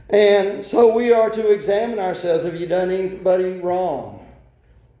 And so we are to examine ourselves. Have you done anybody wrong?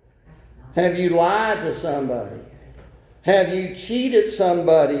 Have you lied to somebody? Have you cheated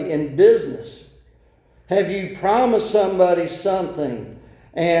somebody in business? Have you promised somebody something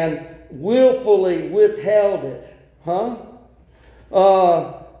and willfully withheld it? Huh?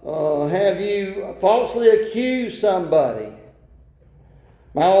 Have you falsely accused somebody?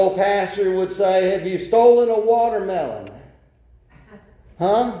 My old pastor would say, have you stolen a watermelon?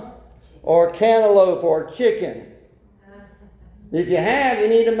 Huh? Or cantaloupe or chicken? If you have, you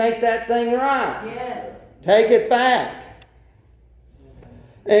need to make that thing right. Yes. Take it back.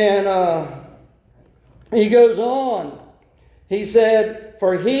 And he goes on. He said,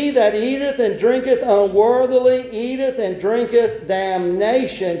 for he that eateth and drinketh unworthily eateth and drinketh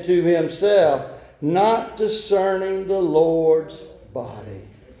damnation to himself, not discerning the Lord's body.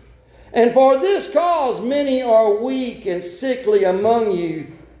 And for this cause many are weak and sickly among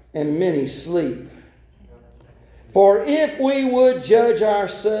you, and many sleep. For if we would judge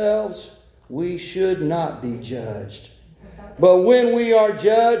ourselves, we should not be judged. But when we are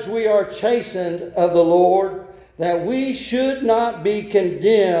judged, we are chastened of the Lord, that we should not be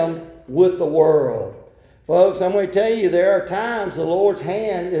condemned with the world. Folks, I'm going to tell you, there are times the Lord's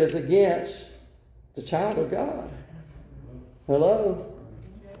hand is against the child of God. Hello?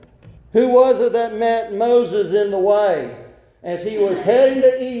 Who was it that met Moses in the way as he was heading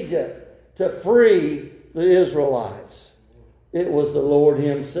to Egypt to free the Israelites? It was the Lord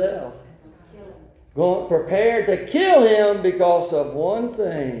himself. Prepared to kill him because of one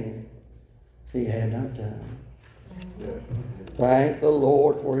thing he had not done. Thank the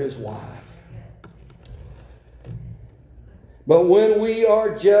Lord for his wife. But when we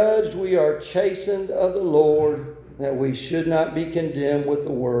are judged, we are chastened of the Lord, that we should not be condemned with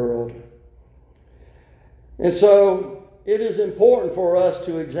the world. And so it is important for us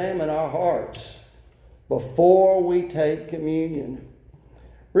to examine our hearts before we take communion.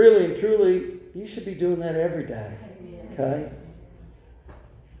 Really and truly, you should be doing that every day. Okay?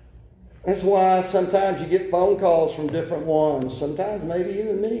 That's why sometimes you get phone calls from different ones. Sometimes maybe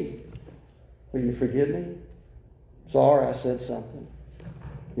even me. Will you forgive me? Sorry, I said something.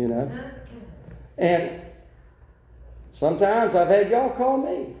 You know? And sometimes I've had y'all call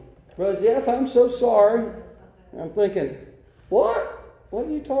me. Brother Jeff, I'm so sorry. And I'm thinking, what? What are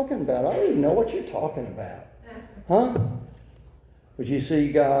you talking about? I don't even know what you're talking about. Huh? But you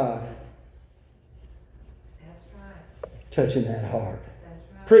see God touching that heart,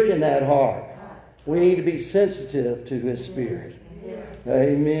 pricking that heart. We need to be sensitive to His Spirit.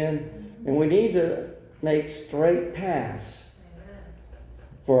 Amen. And we need to make straight paths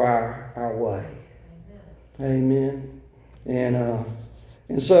for our way. Amen.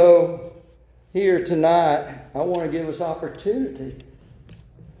 And so here tonight, I want to give us opportunity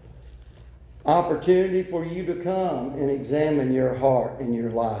for you to come and examine your heart and your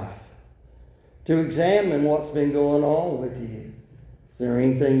life, to examine what's been going on with you. Is there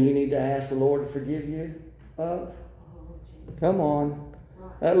anything you need to ask the Lord to forgive you of? Come on.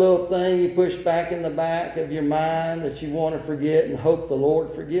 That little thing you push back in the back of your mind that you want to forget and hope the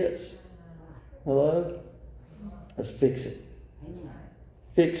Lord forgets. Hello? Let's fix it.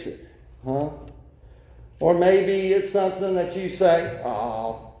 Fix it. Huh? Or maybe it's something that you say,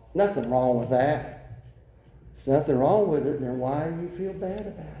 oh, nothing wrong with that. If there's nothing wrong with it, then why do you feel bad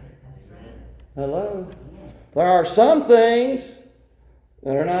about it? Hello? There are some things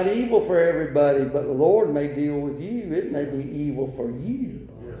that are not evil for everybody, but the Lord may deal with you. It may be evil for you.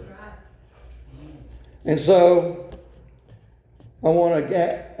 And so, I want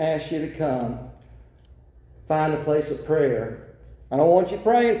to ask you to come. Find a place of prayer. I don't want you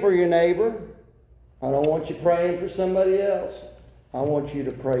praying for your neighbor. I don't want you praying for somebody else. I want you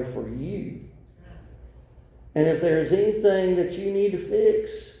to pray for you. And if there's anything that you need to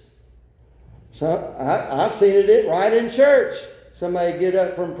fix, I've seen it right in church. Somebody get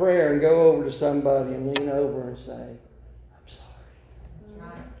up from prayer and go over to somebody and lean over and say, I'm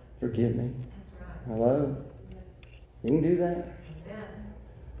sorry. Forgive me. Hello? You can do that.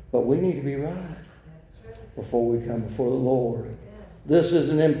 But we need to be right before we come before the Lord. This is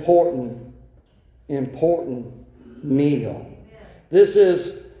an important meal. This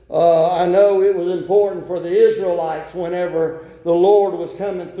is, I know it was important for the Israelites whenever the Lord was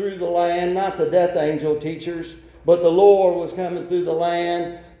coming through the land, not the death angel teachers, but the Lord was coming through the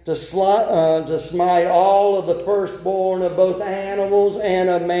land to smite all of the firstborn of both animals and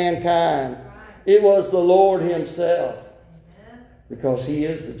of mankind. It was the Lord Himself, because He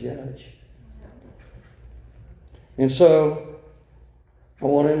is the judge. And so, I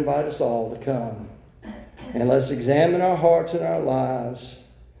want to invite us all to come. And let's examine our hearts and our lives.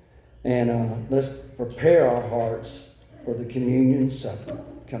 And let's prepare our hearts for the communion supper.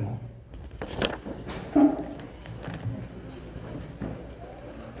 Come on.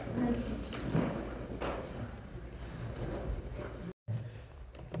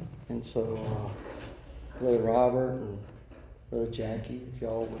 And so, Brother Robert and Brother Jackie, if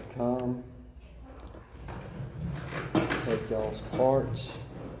y'all would come, take y'all's parts.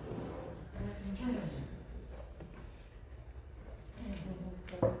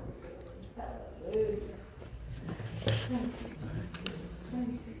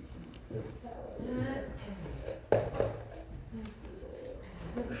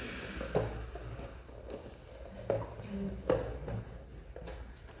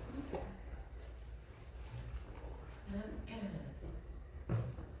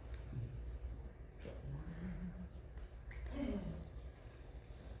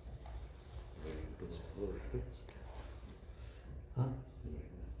 Huh?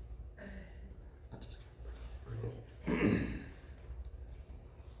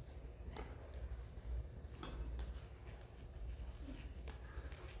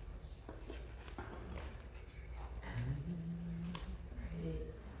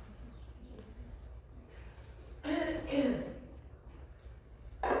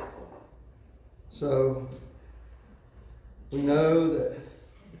 So, we know that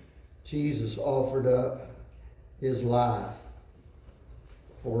Jesus offered up His life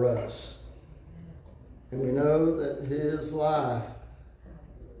for us. And we know that His life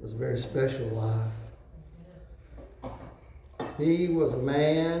was a very special life. He was a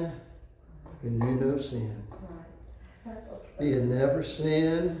man who knew no sin. He had never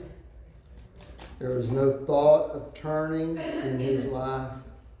sinned. There was no thought of turning in His life.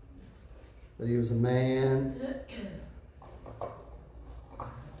 But he was a man.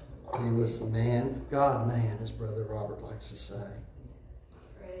 He was a man, God man, as Brother Robert likes to say.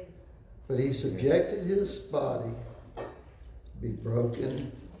 But he subjected his body to be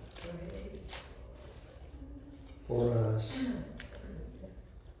broken for us,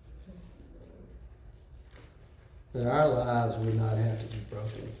 that our lives would not have to be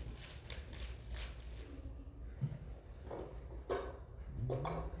broken.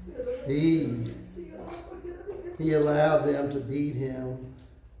 He allowed them to beat him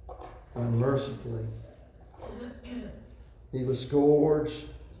unmercifully. He was scourged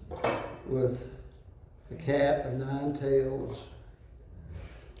with the cat of 9 tails.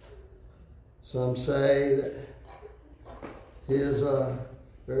 Some say that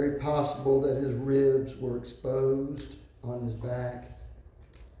very possible that his ribs were exposed on his back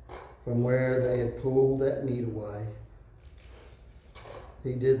from where they had pulled that meat away.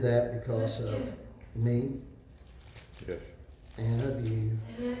 He did that because of me. Yes. And of you.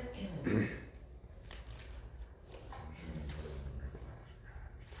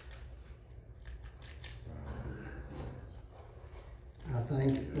 I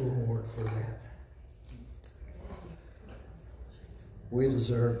thank the Lord for that. We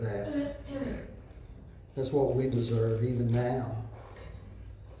deserve that. That's what we deserve even now.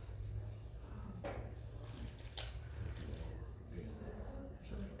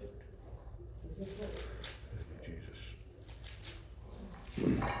 Jesus.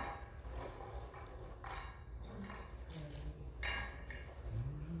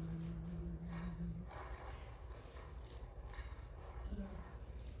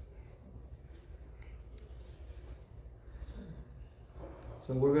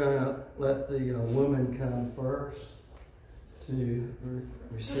 So we're going to let the woman come first to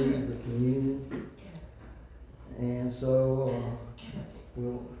receive the communion. And so I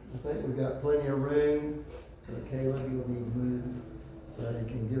think we've got plenty of room. Caleb, you'll need to move so that he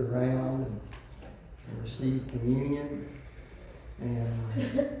can get around and receive communion. And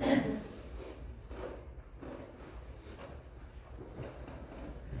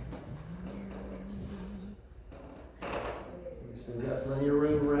we've got plenty of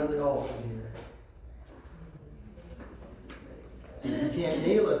room around the altar here. If you can't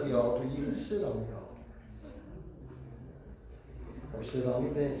kneel at the altar, you can sit on the altar. Or sit on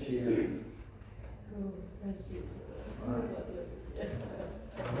your bench here. All right. All right.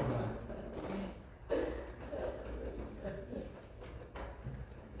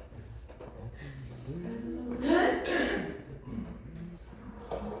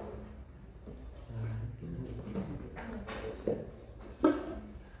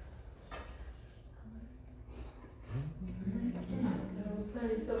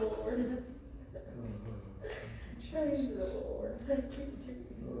 Praise the Lord. Praise the Lord. Thank you, Jesus.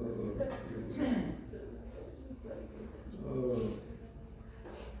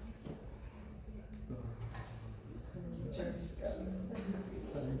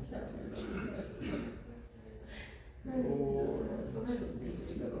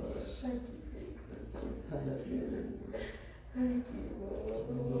 Thank you,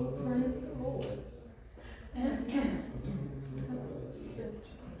 Lord. Praise the Lord.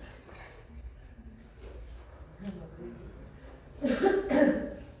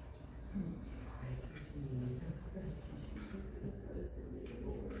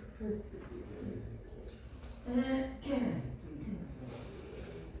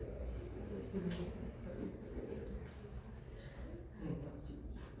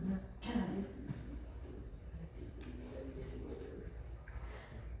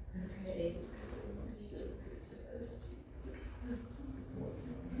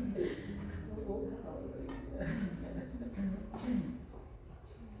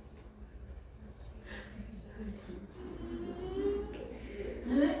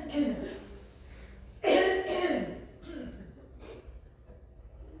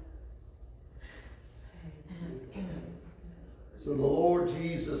 So the Lord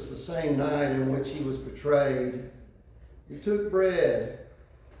Jesus, the same night in which he was betrayed, he took bread,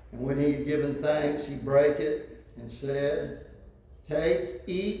 and when he had given thanks, he brake it and said, "Take,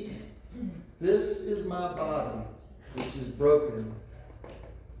 eat, this is my body, which is broken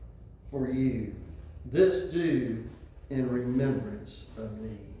for you. This do in remembrance of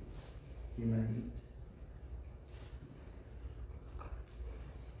me." You may eat.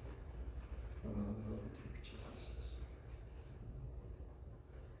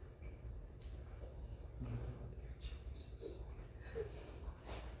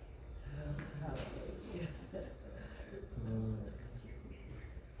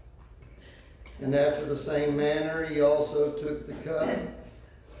 And after the same manner, he also took the cup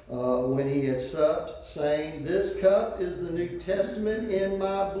when he had supped, saying, This cup is the New Testament in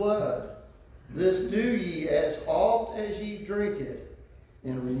my blood. This do ye as oft as ye drink it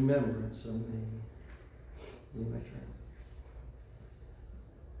in remembrance of me. You may drink.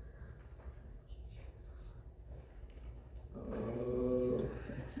 Oh,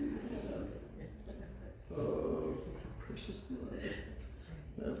 thank you. Oh, precious blood.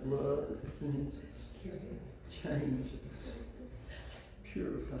 That blood cleanses, changes,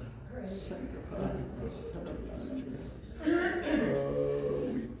 purifies, sanctifies. Oh,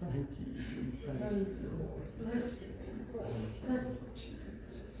 we thank you. We thank you, Lord. Thank you,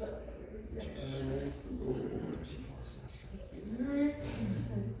 Jesus. Thank you, Lord Jesus. Thank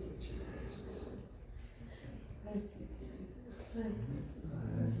you, Jesus. Thank you, Jesus. Thank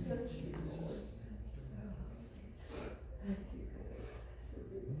you, Jesus. Thank you, Jesus. Thank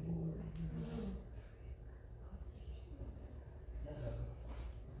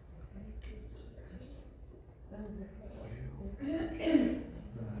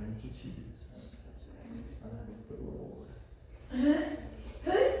the Lord.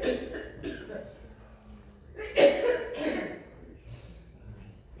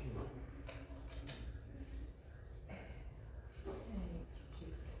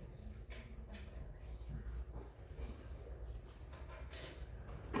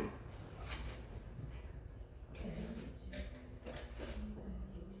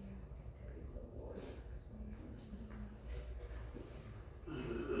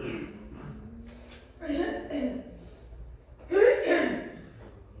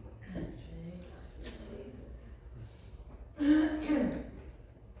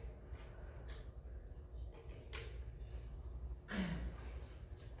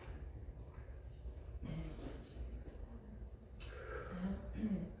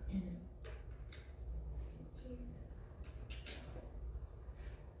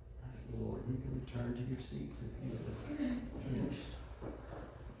 Lord, you can return to your seats if you are finished.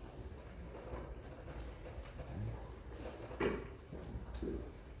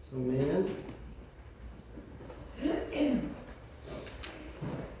 So, men,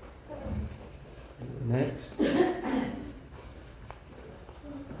 next.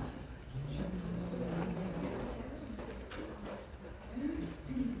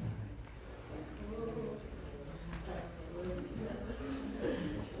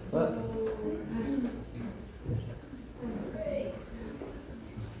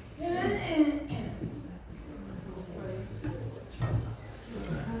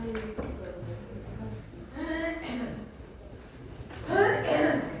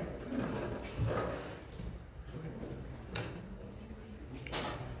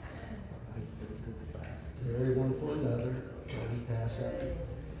 Very one for another. While we pass out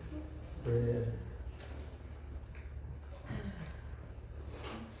bread.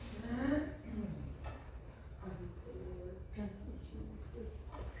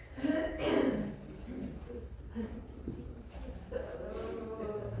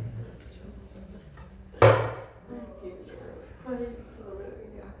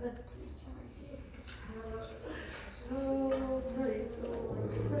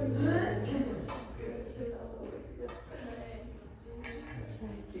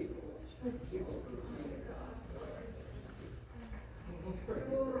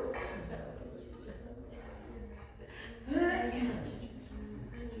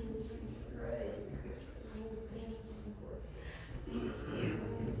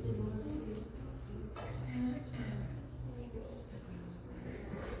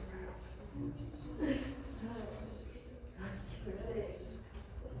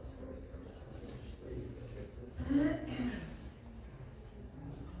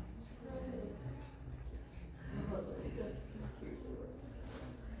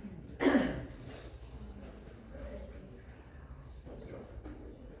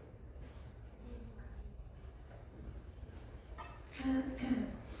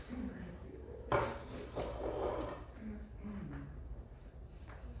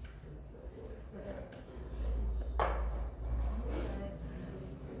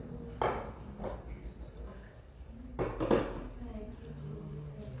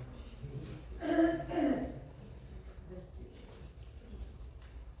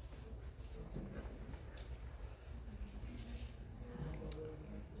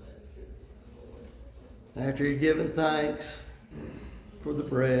 After he'd given thanks for the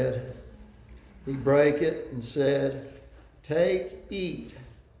bread, he brake it and said, Take, eat.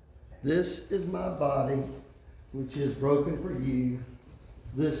 This is my body, which is broken for you.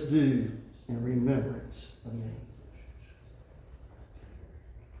 This do in remembrance of me.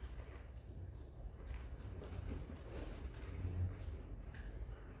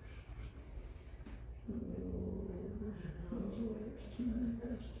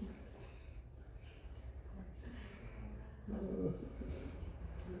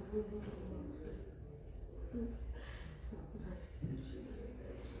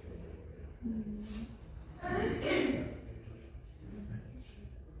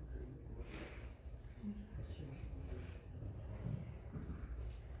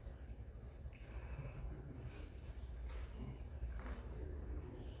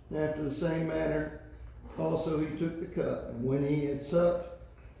 After the same manner, also he took the cup, and when he had supped,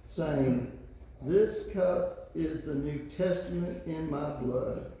 saying, "This cup is the New Testament in my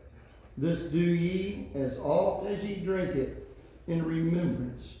blood. This do ye as oft as ye drink it in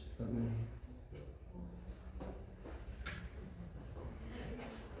remembrance of me."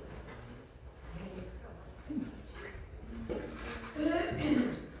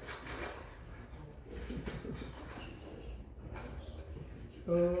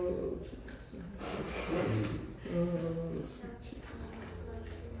 Oh, Jesus. Oh, Jesus.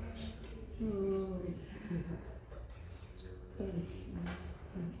 Oh, thank you. Thank you.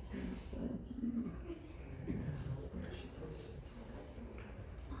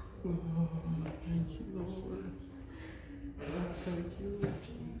 Oh, thank you, Lord. Thank you, Lord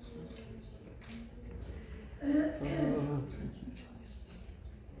Jesus. Oh, thank you, Jesus.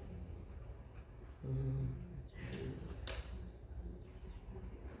 Oh.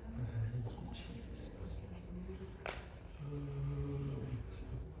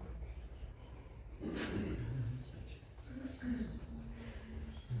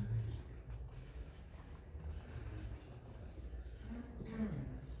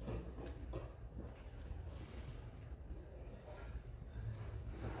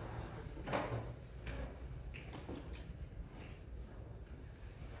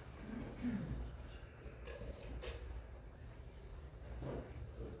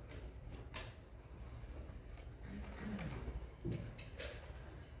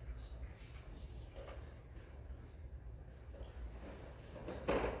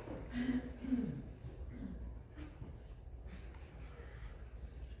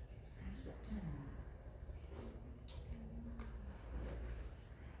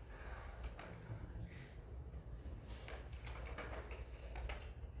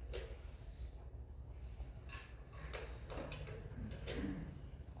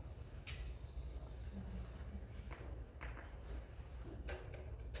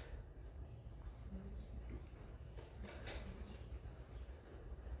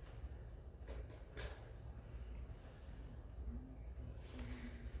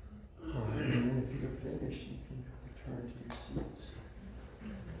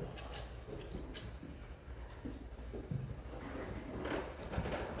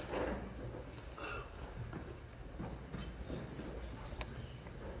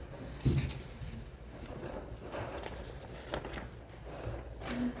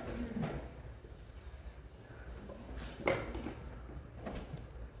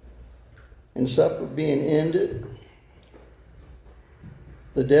 And supper being ended,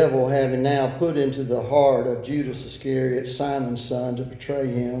 the devil having now put into the heart of Judas Iscariot, Simon's son, to betray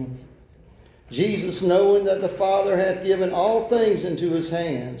him, Jesus, knowing that the Father hath given all things into his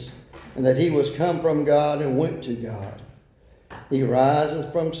hands, and that he was come from God and went to God, he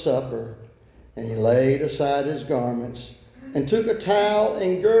riseth from supper, and he laid aside his garments, and took a towel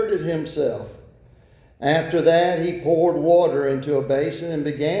and girded himself. After that, he poured water into a basin and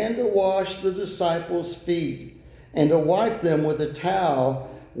began to wash the disciples' feet and to wipe them with the towel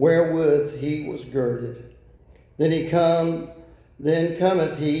wherewith he was girded. Then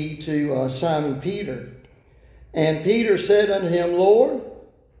cometh he to Simon Peter. And Peter said unto him, "Lord,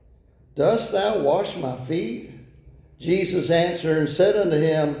 dost thou wash my feet?" Jesus answered and said unto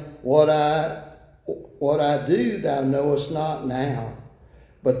him, What I do thou knowest not now,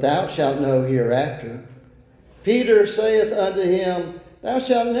 but thou shalt know hereafter. Peter saith unto him, "Thou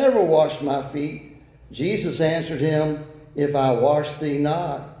shalt never wash my feet." Jesus answered him, "If I wash thee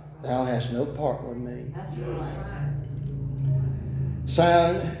not, thou hast no part with me." That's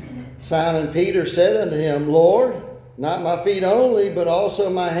right. Simon Peter said unto him, "Lord, not my feet only, but also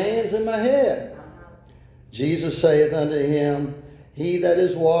my hands and my head." Jesus saith unto him, "He that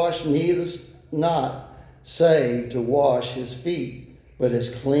is washed needeth not save to wash his feet, but is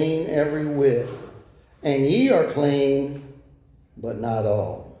clean every whit. And ye are clean, but not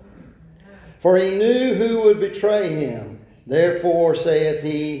all." For he knew who would betray him. Therefore saith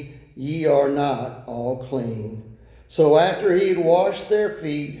he, "Ye are not all clean." So after he had washed their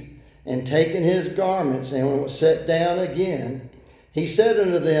feet, and taken his garments, and was set down again, he said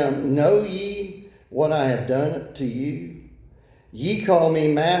unto them, "Know ye what I have done to you? Ye call me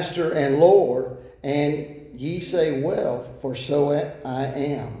Master and Lord, and ye say well, for so I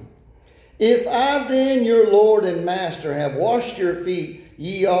am. If I then, your Lord and Master, have washed your feet,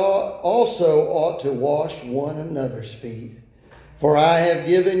 ye also ought to wash one another's feet. For I have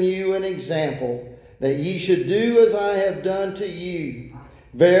given you an example, that ye should do as I have done to you.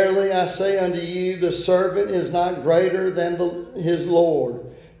 Verily I say unto you, the servant is not greater than his Lord,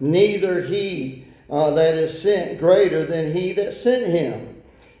 neither he that is sent greater than he that sent him.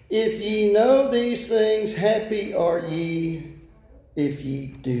 If ye know these things, happy are ye if ye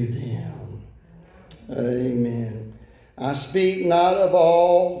do them. Amen. I speak not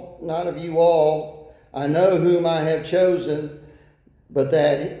of you all. I know whom I have chosen, but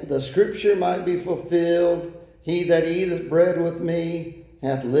that the scripture might be fulfilled, he that eateth bread with me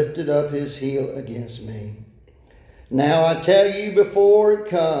hath lifted up his heel against me. Now I tell you before it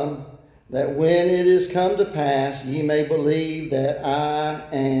come, that when it is come to pass, ye may believe that I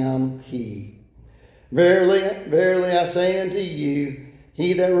am he. Verily, verily I say unto you,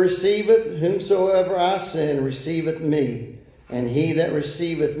 he that receiveth whomsoever I send receiveth me, and he that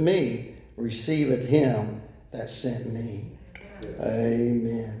receiveth me receiveth him that sent me.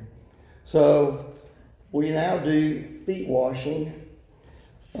 Amen. So we now do feet washing.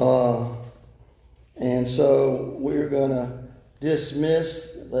 And so we're going to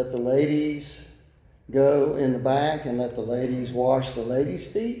dismiss, let the ladies go in the back and let the ladies wash the ladies'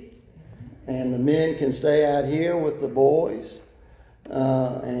 feet. And the men can stay out here with the boys.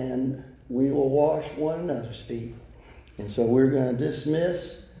 And we will wash one another's feet. And so we're going to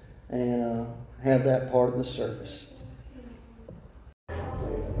dismiss and have that part of the service.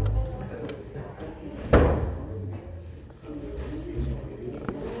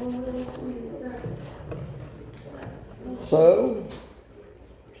 So,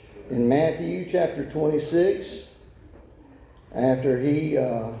 in Matthew chapter 26, after he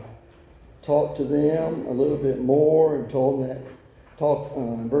talked to them a little bit more and told them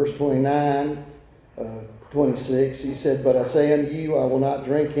that, verse 29, 26, he said, But I say unto you, I will not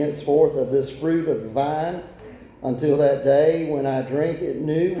drink henceforth of this fruit of the vine until that day when I drink it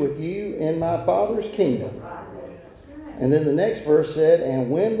new with you in my Father's kingdom. And then the next verse said,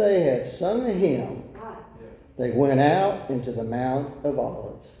 And when they had sung a hymn, they went out into the Mount of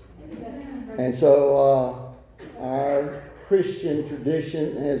Olives. And so our Christian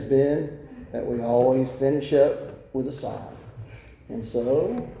tradition has been that we always finish up with a song. And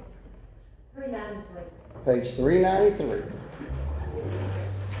so, 393. page 393.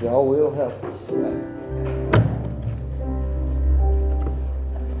 Y'all will help us. Right?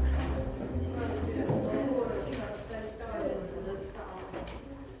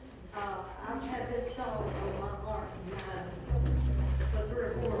 I've had this song on my heart for 3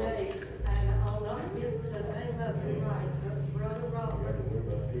 or 4 days, and I'll not get the name of it right, but Brother Robert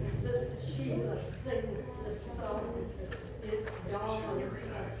and Sister Sheila sings this song. It's Dawn.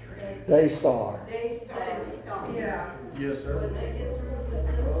 Day Star. Day Star. Yeah. Yes, sir. When they get through with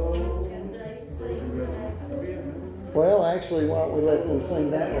this song, can they sing that? Well, actually, why don't we let them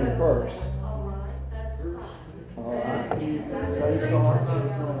sing that one first? All right, that's fine. All right. Day Star.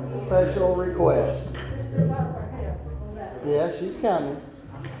 Special request. Sister Barbara helps on that. Yeah, she's coming.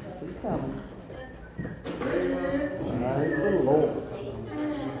 She's coming. Praise the Lord.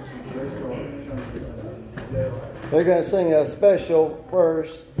 They're going to sing a special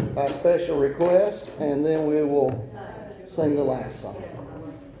first by special request, and then we will sing the last song.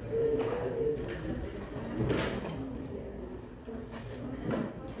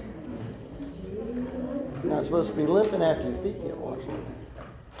 You're not supposed to be limping after your feet get washed.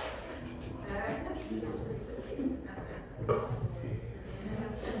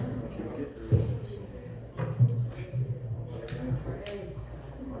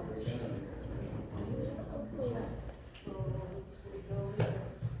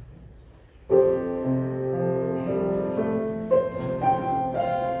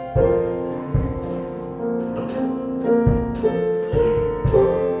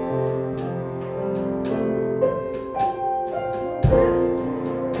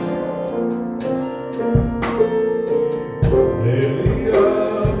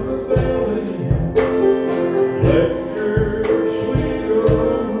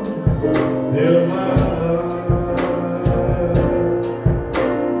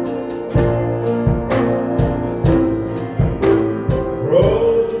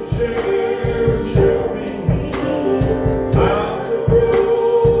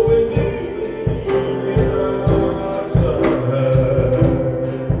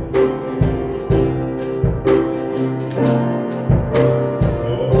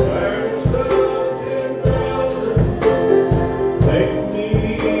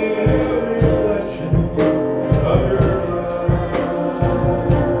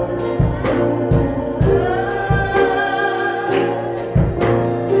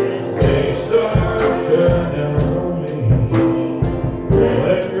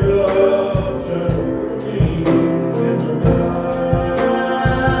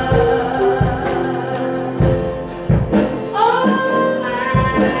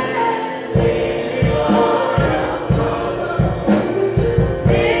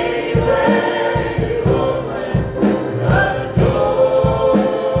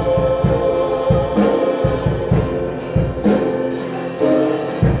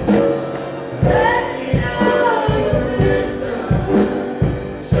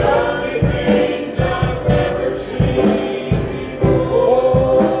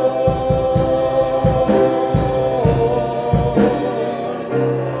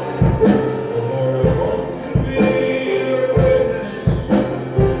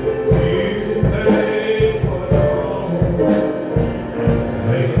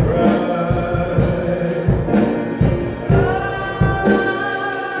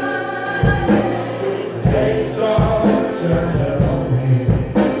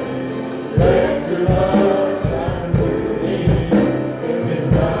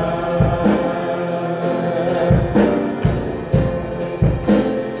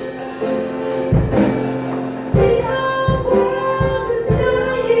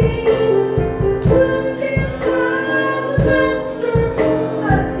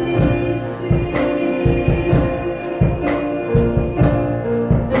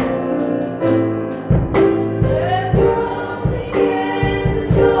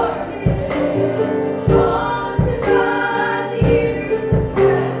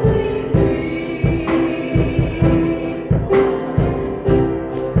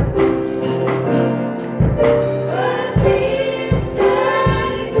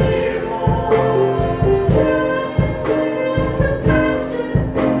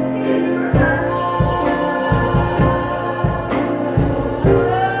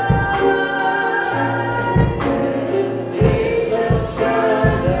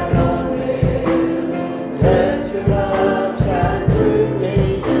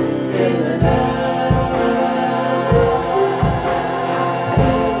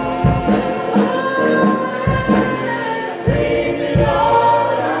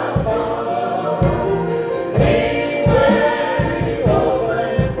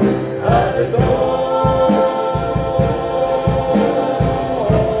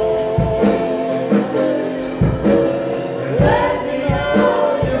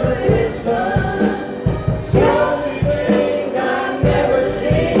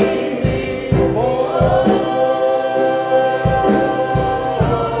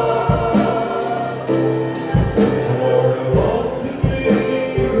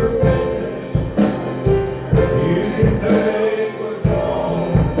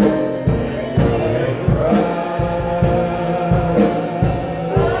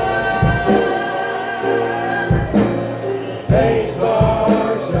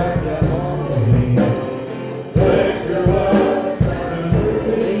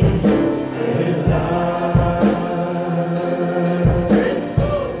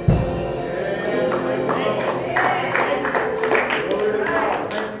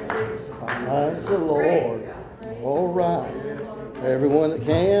 Lord. All right. Everyone that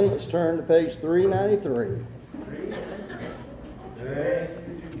can, let's turn to page 393.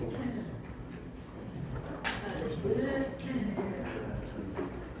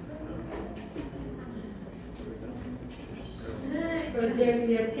 Brother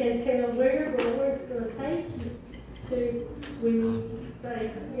Jeremy never can tell where, but where it's gonna take you to when you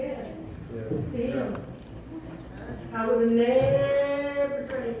say yes to him. I would have never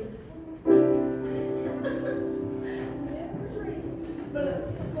dreamed. Never dreamed. But I'm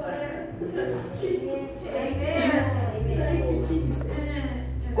so glad. Jesus. Amen. Thank you, Jesus.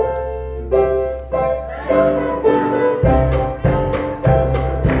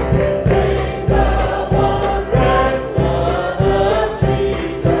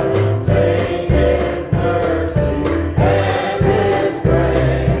 Mercy and His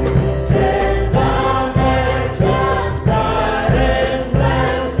grace, sing the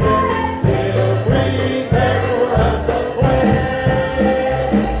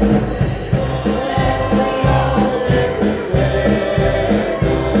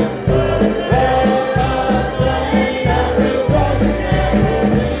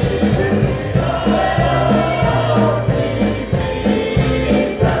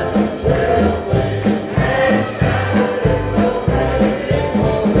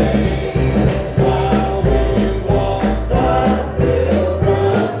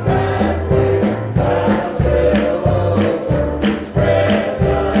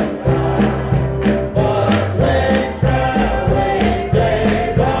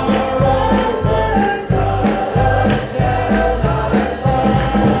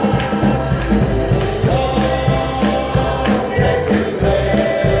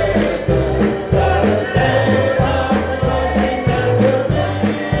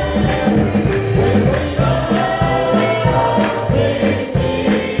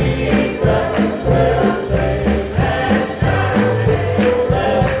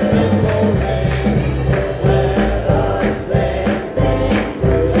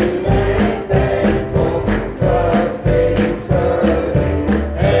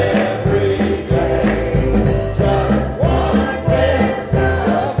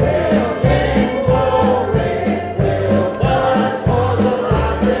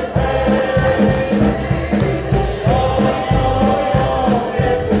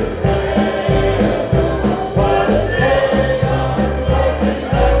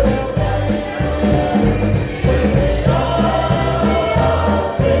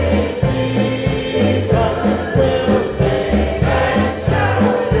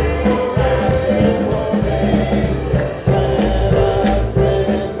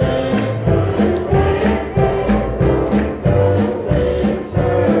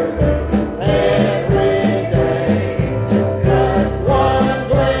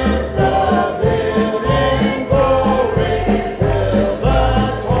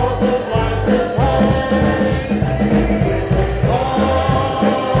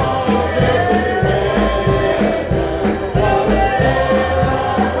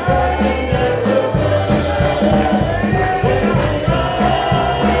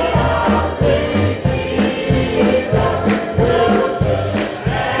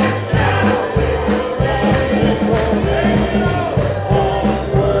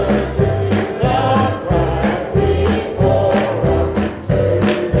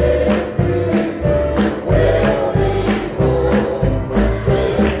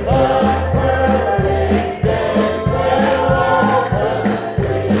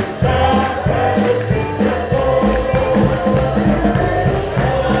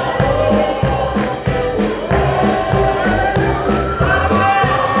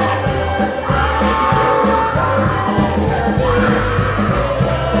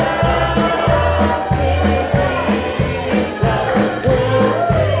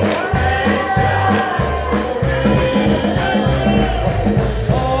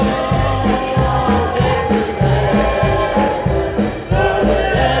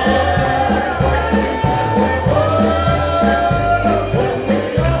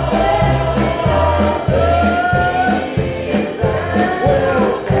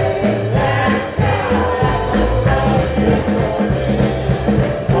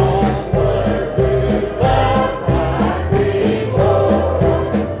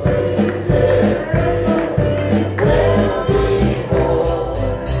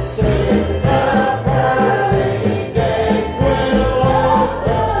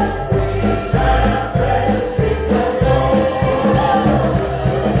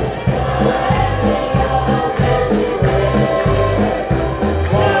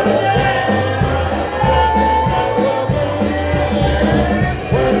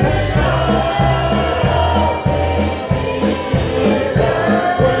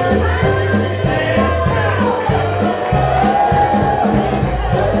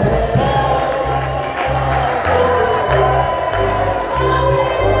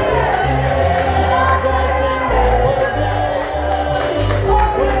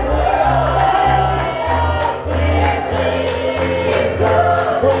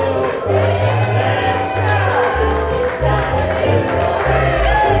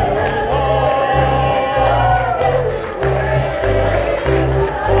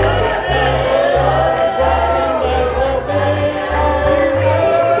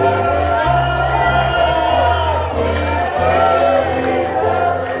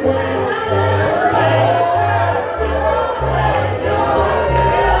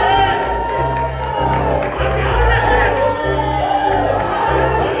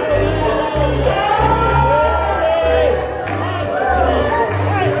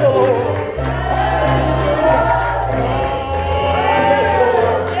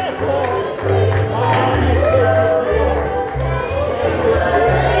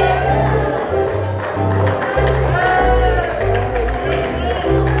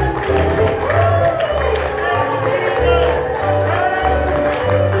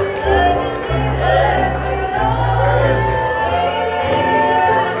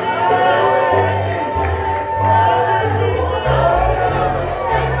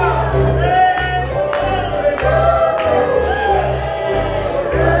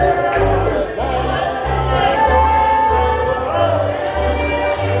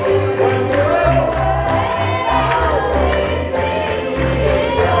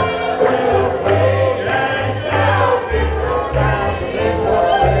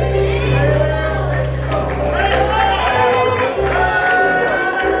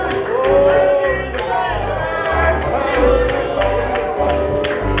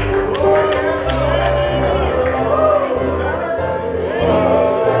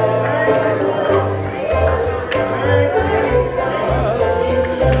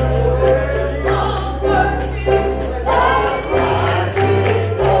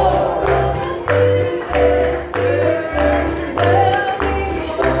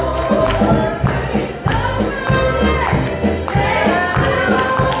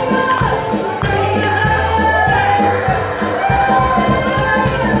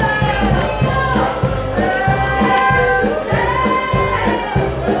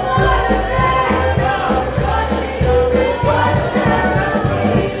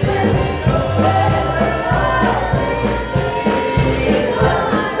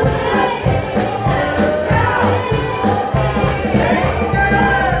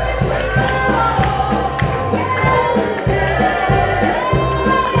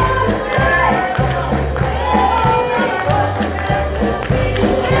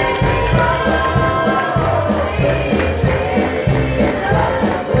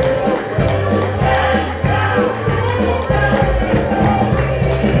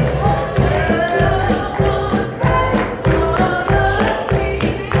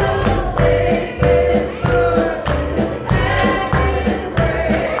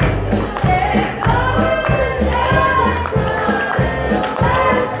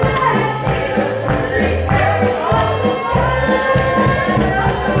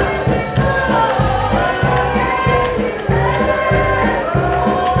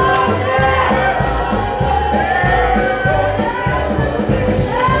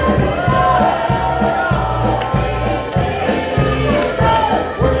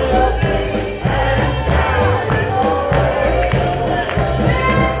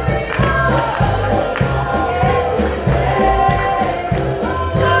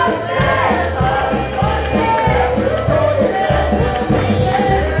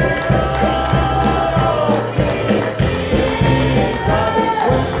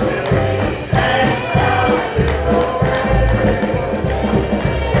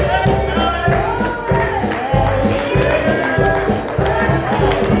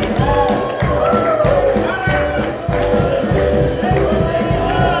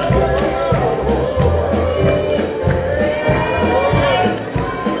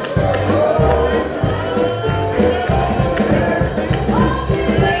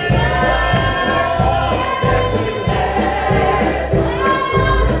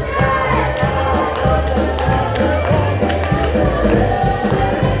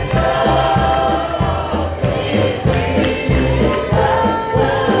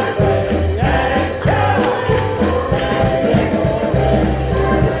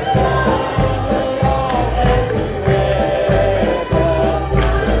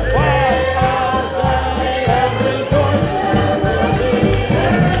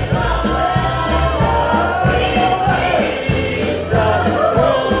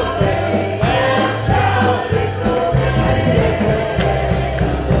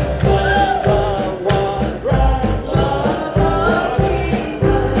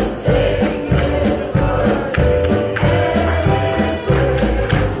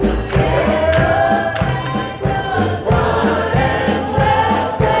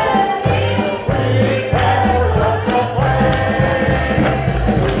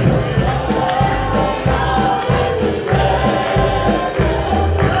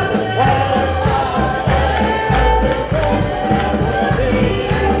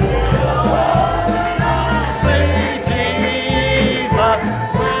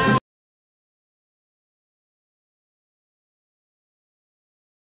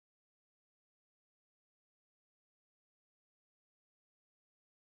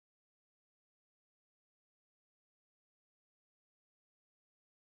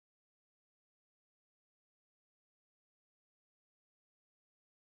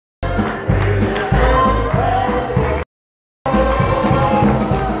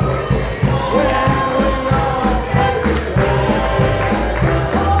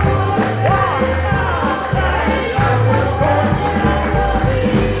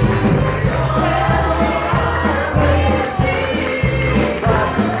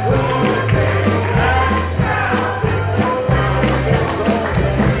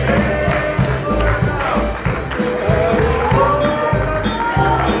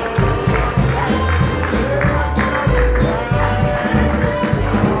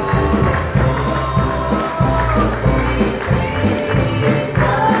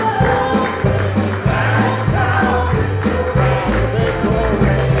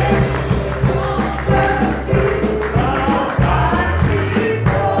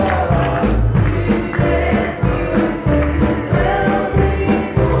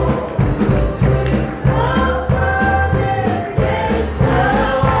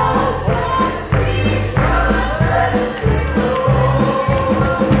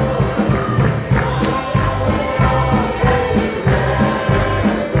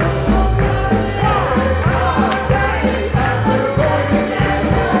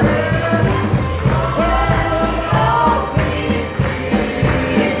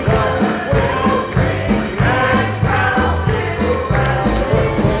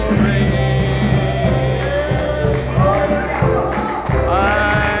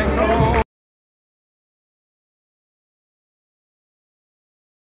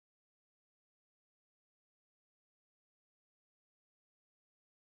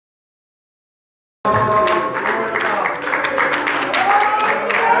Hallelujah.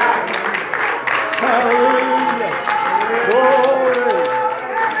 Glory.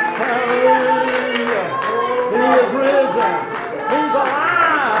 Hallelujah. He is risen. He's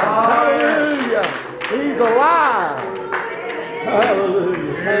alive. Hallelujah. He's alive.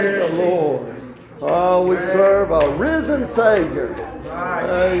 Hallelujah. Thank the Lord. Oh, we serve a risen Savior.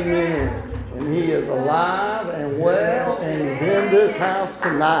 Amen. And He is alive and well and He's in this house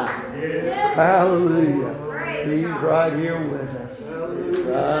tonight. Hallelujah. He's right here with us.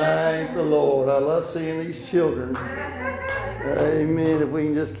 Thank the Lord. I love seeing these children. Amen. If we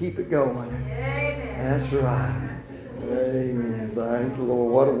can just keep it going. That's right. Amen. Thank the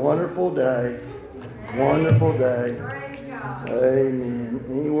Lord. What a wonderful day. Wonderful day. Amen.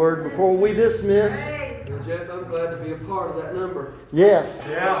 Any word before we dismiss? Jeff, I'm glad to be a part of that number. Yes.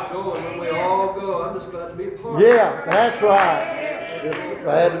 Yeah. Going when we all go, I'm just glad to be a part. Yeah, that's right. Just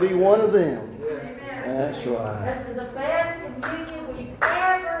glad to be one of them. That's right. This is the best communion we've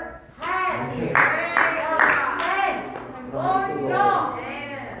ever had here. Thanks. Glory to God.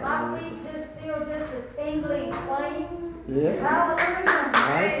 My feet just feel just a tingly and clean. Yeah. Hallelujah.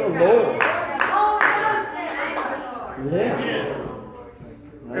 Thank the Lord. Holy Ghost. Yeah.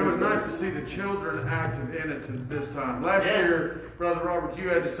 It was nice to see the children active in it this time. Last year, Brother Robert, you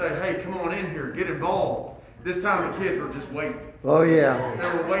had to say, hey, come on in here, get involved. This time the kids were just waiting. Oh, yeah. They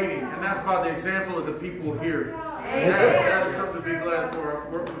were waiting, and that's by the example of the people here. That is something to be glad for.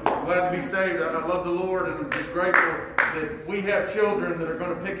 We're glad to be saved. I love the Lord, and I'm just grateful that we have children that are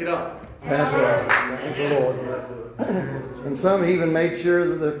going to pick it up. That's right. Thank the Lord. And some even made sure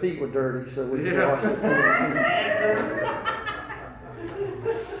that their feet were dirty so we could wash it.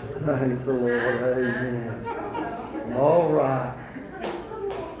 Thank the Lord. Amen. All right.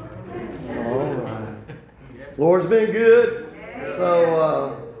 All right. Lord's been good.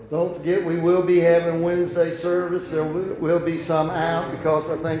 So don't forget we will be having Wednesday service. There will be some out because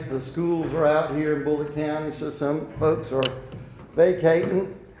I think the schools are out here in Bullitt County, so some folks are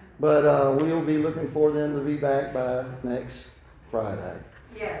vacating. But we'll be looking for them to be back by next Friday.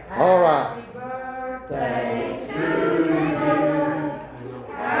 Yeah. All right. Happy birthday to you.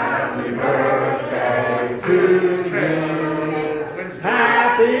 Happy birthday to you.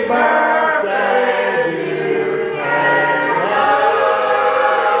 Happy birthday, dear Kayla.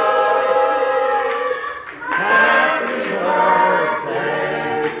 Happy birthday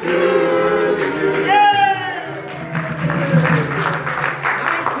to you.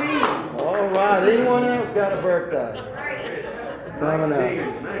 19. All right. Anyone else got a birthday? Coming up.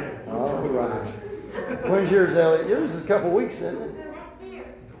 All right. When's yours, Elliot? Yours is a couple weeks, isn't it?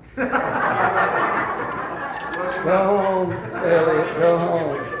 Go home, Elliot. Go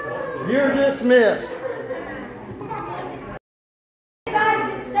home. You're dismissed.